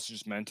him, it's mostly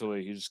just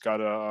mentally. He just got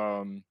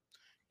to,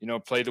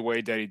 play the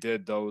way that he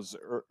did those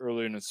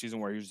earlier in the season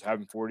where he was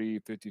having 40,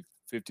 50,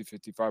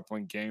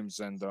 55-point games.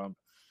 And,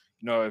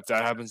 if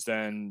that happens,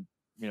 then,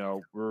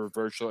 we're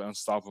virtually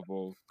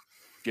unstoppable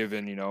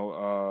given,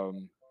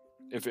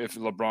 if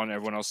LeBron and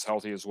everyone else is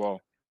healthy as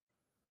well.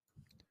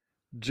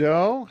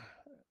 Joe,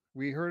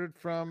 we heard it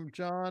from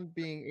John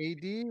being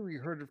AD. We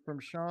heard it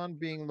from Sean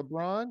being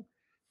LeBron.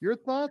 Your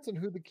thoughts on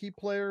who the key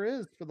player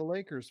is for the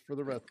Lakers for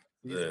the rest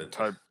of the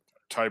season?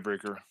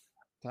 Tiebreaker.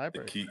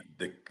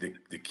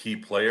 The key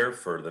player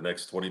for the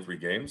next 23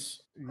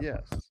 games?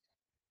 Yes.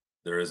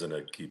 There isn't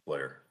a key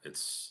player.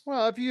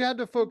 Well, if you had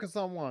to focus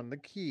on one, the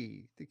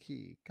key.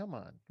 Come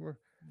on.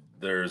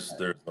 There's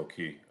no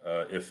key.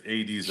 If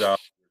AD's out,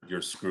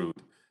 you're screwed.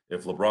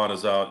 If LeBron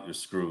is out, you're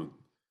screwed.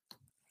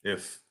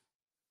 If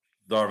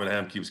Darvin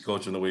Ham keeps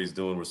coaching the way he's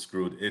doing, we're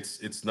screwed.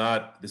 It's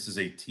not. This is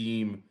a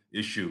team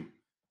issue.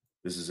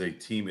 This is a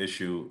team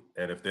issue,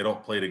 and if they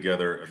don't play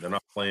together and they're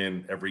not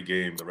playing every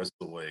game the rest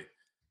of the way,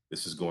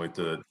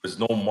 there's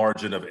no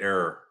margin of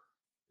error.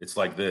 It's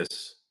like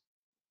this.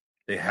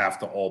 They have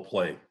to all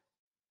play.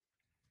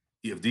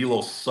 If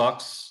D'Lo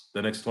sucks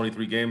the next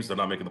 23 games, they're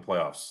not making the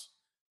playoffs.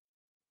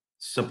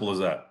 Simple as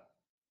that.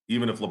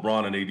 Even if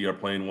LeBron and AD are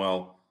playing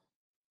well,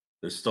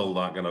 they're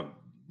not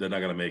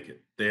gonna make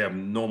it. They have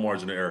no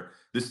margin of error.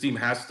 This team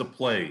has to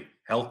play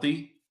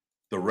healthy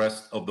the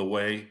rest of the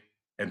way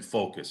and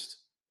focused.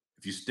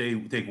 If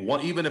you take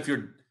one, even if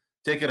you're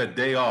taking a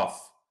day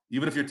off,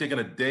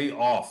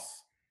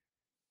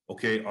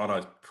 okay, on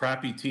a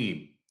crappy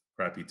team,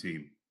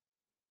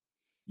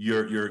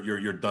 you're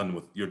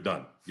done. You're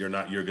done.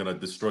 You're gonna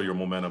destroy your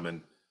momentum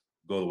and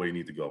go the way you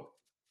need to go.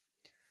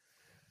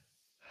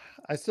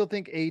 I still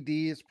think AD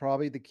is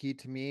probably the key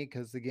to me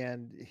because,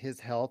 again, his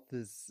health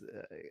is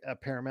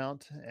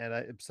paramount, and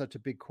it's such a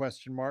big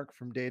question mark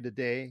from day to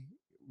day,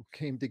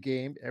 game to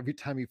game. Every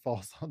time he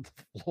falls on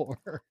the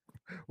floor,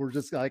 we're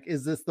just like,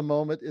 is this the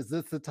moment? Is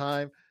this the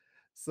time?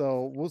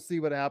 So we'll see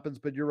what happens.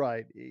 But you're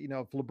right.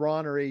 If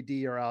LeBron or AD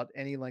are out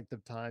any length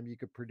of time, you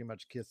could pretty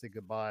much kiss it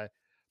goodbye.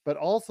 But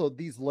also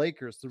these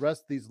Lakers, the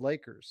rest of these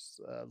Lakers,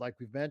 like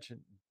we've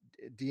mentioned,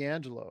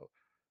 D'Angelo,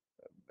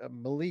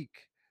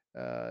 Malik,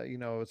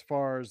 as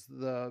far as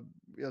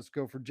let's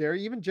go for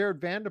Jerry, even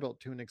Jared Vanderbilt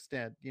to an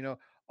extent,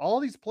 all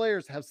these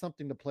players have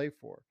something to play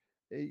for.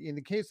 In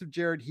the case of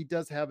Jared, he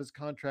does have his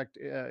contract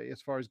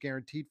as far as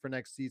guaranteed for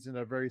next season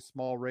at a very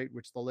small rate,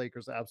 which the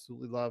Lakers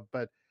absolutely love.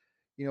 But,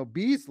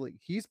 Beasley,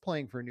 he's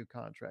playing for a new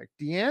contract.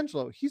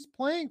 D'Angelo, he's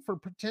playing for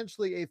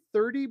potentially a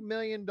 $30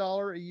 million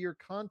a year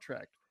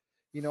contract.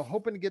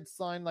 Hoping to get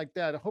signed like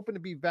that, hoping to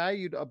be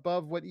valued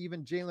above what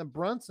even Jalen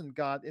Brunson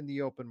got in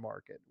the open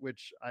market,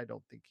 which I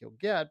don't think he'll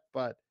get.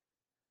 But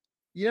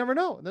You never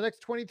know. In the next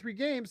 23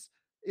 games,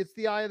 it's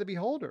the eye of the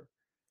beholder.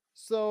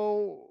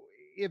 So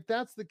if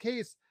that's the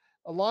case,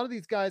 a lot of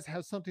these guys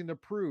have something to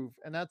prove.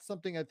 And that's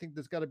something I think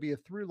there's got to be a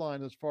through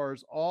line as far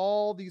as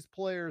all these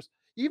players,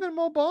 even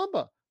Mo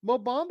Bamba. Mo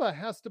Bamba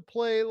has to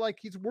play like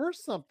he's worth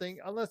something,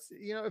 unless,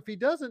 if he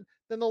doesn't,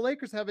 then the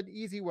Lakers have an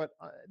easy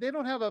they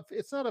don't have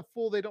it's not a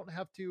full, they don't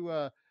have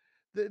to,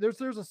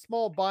 there's a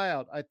small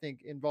buyout, I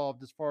think,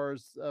 involved as far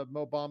as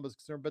Mo Bamba is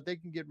concerned, but they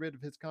can get rid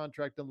of his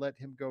contract and let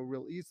him go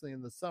real easily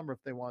in the summer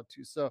if they want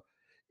to. So,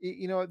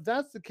 if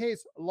that's the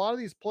case, a lot of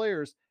these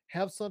players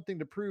have something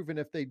to prove. And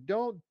if they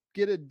don't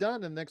get it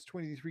done in the next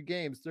 23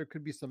 games, there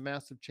could be some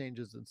massive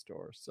changes in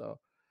store. So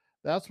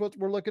that's what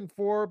we're looking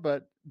for.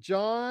 But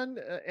John,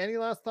 any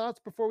last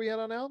thoughts before we head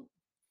on out?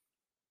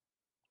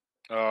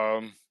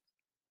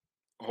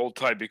 Hold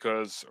tight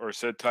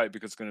sit tight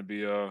because it's going to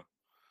be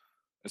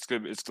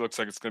it looks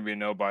like it's going to be a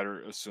nail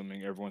biter,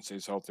 assuming everyone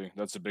stays healthy.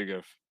 That's a big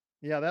if.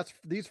 Yeah,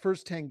 these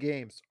first 10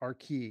 games are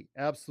key,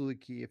 absolutely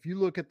key. If you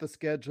look at the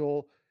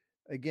schedule,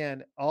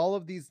 again, all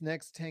of these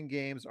next 10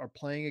 games are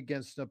playing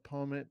against an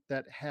opponent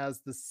that has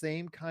the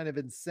same kind of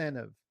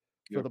incentive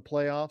for the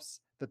playoffs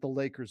that the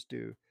Lakers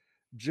do.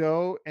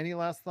 Joe, any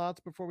last thoughts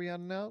before we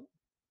end out?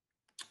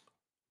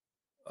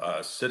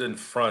 Sit in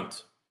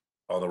front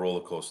on the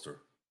roller coaster.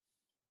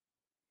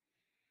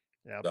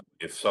 Yeah.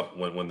 If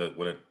when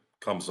it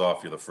comes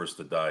off, you're the first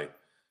to die.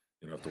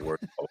 You don't have to worry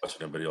about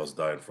watching anybody else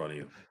die in front of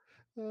you.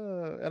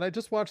 And I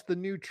just watched the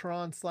new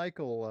Tron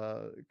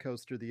Cycle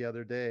coaster the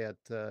other day at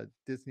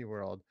Disney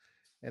World,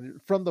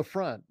 and from the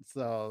front.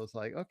 So I was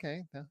like,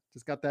 okay,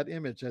 just got that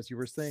image as you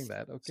were saying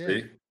that.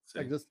 Okay, See?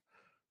 I just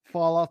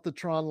fall off the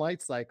Tron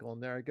light cycle,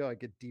 and there I go. I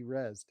get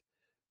de-rezzed.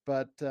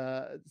 But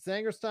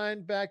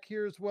Zangerstein back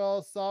here as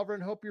well.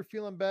 Sovereign, hope you're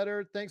feeling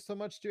better. Thanks so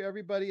much to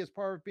everybody as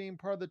part of being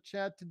part of the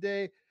chat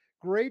today.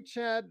 Great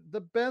chat.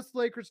 The best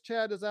Lakers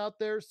chat is out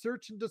there.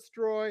 Search and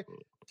Destroy,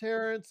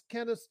 Terrence,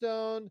 Kenneth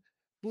Stone,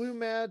 Blue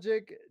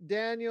Magic,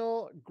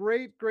 Daniel.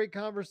 Great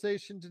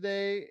conversation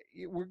today.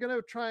 We're going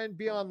to try and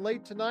be on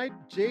late tonight.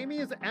 Jamie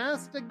is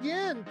asked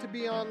again to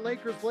be on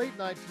Lakers Late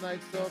Night tonight.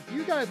 So if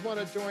you guys want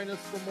to join us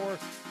for more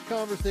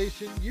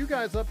conversation, you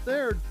guys up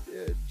there,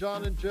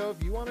 John and Joe,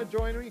 if you want to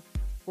join me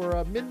for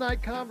a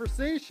midnight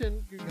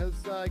conversation,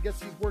 because I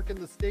guess he's working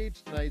the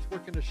stage tonight. He's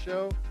working a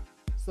show.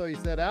 So he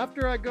said,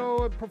 after I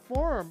go and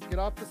perform, get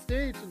off the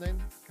stage and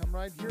then come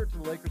right here to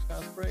the Lakers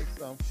Fast Break.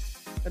 So,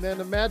 and then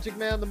the Magic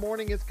Man the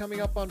Morning is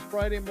coming up on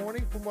Friday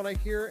morning from what I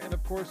hear. And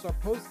of course, our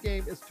post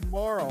game is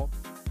tomorrow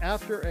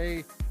after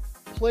a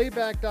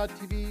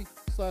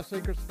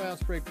playback.tv/Lakers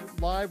Fast Break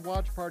live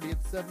watch party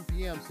at 7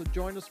 p.m. So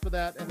join us for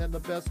that. And then the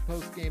best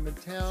post game in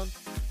town,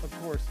 of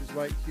course, is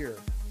right here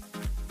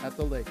at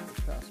the Lakers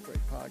Fast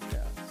Break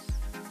Podcast.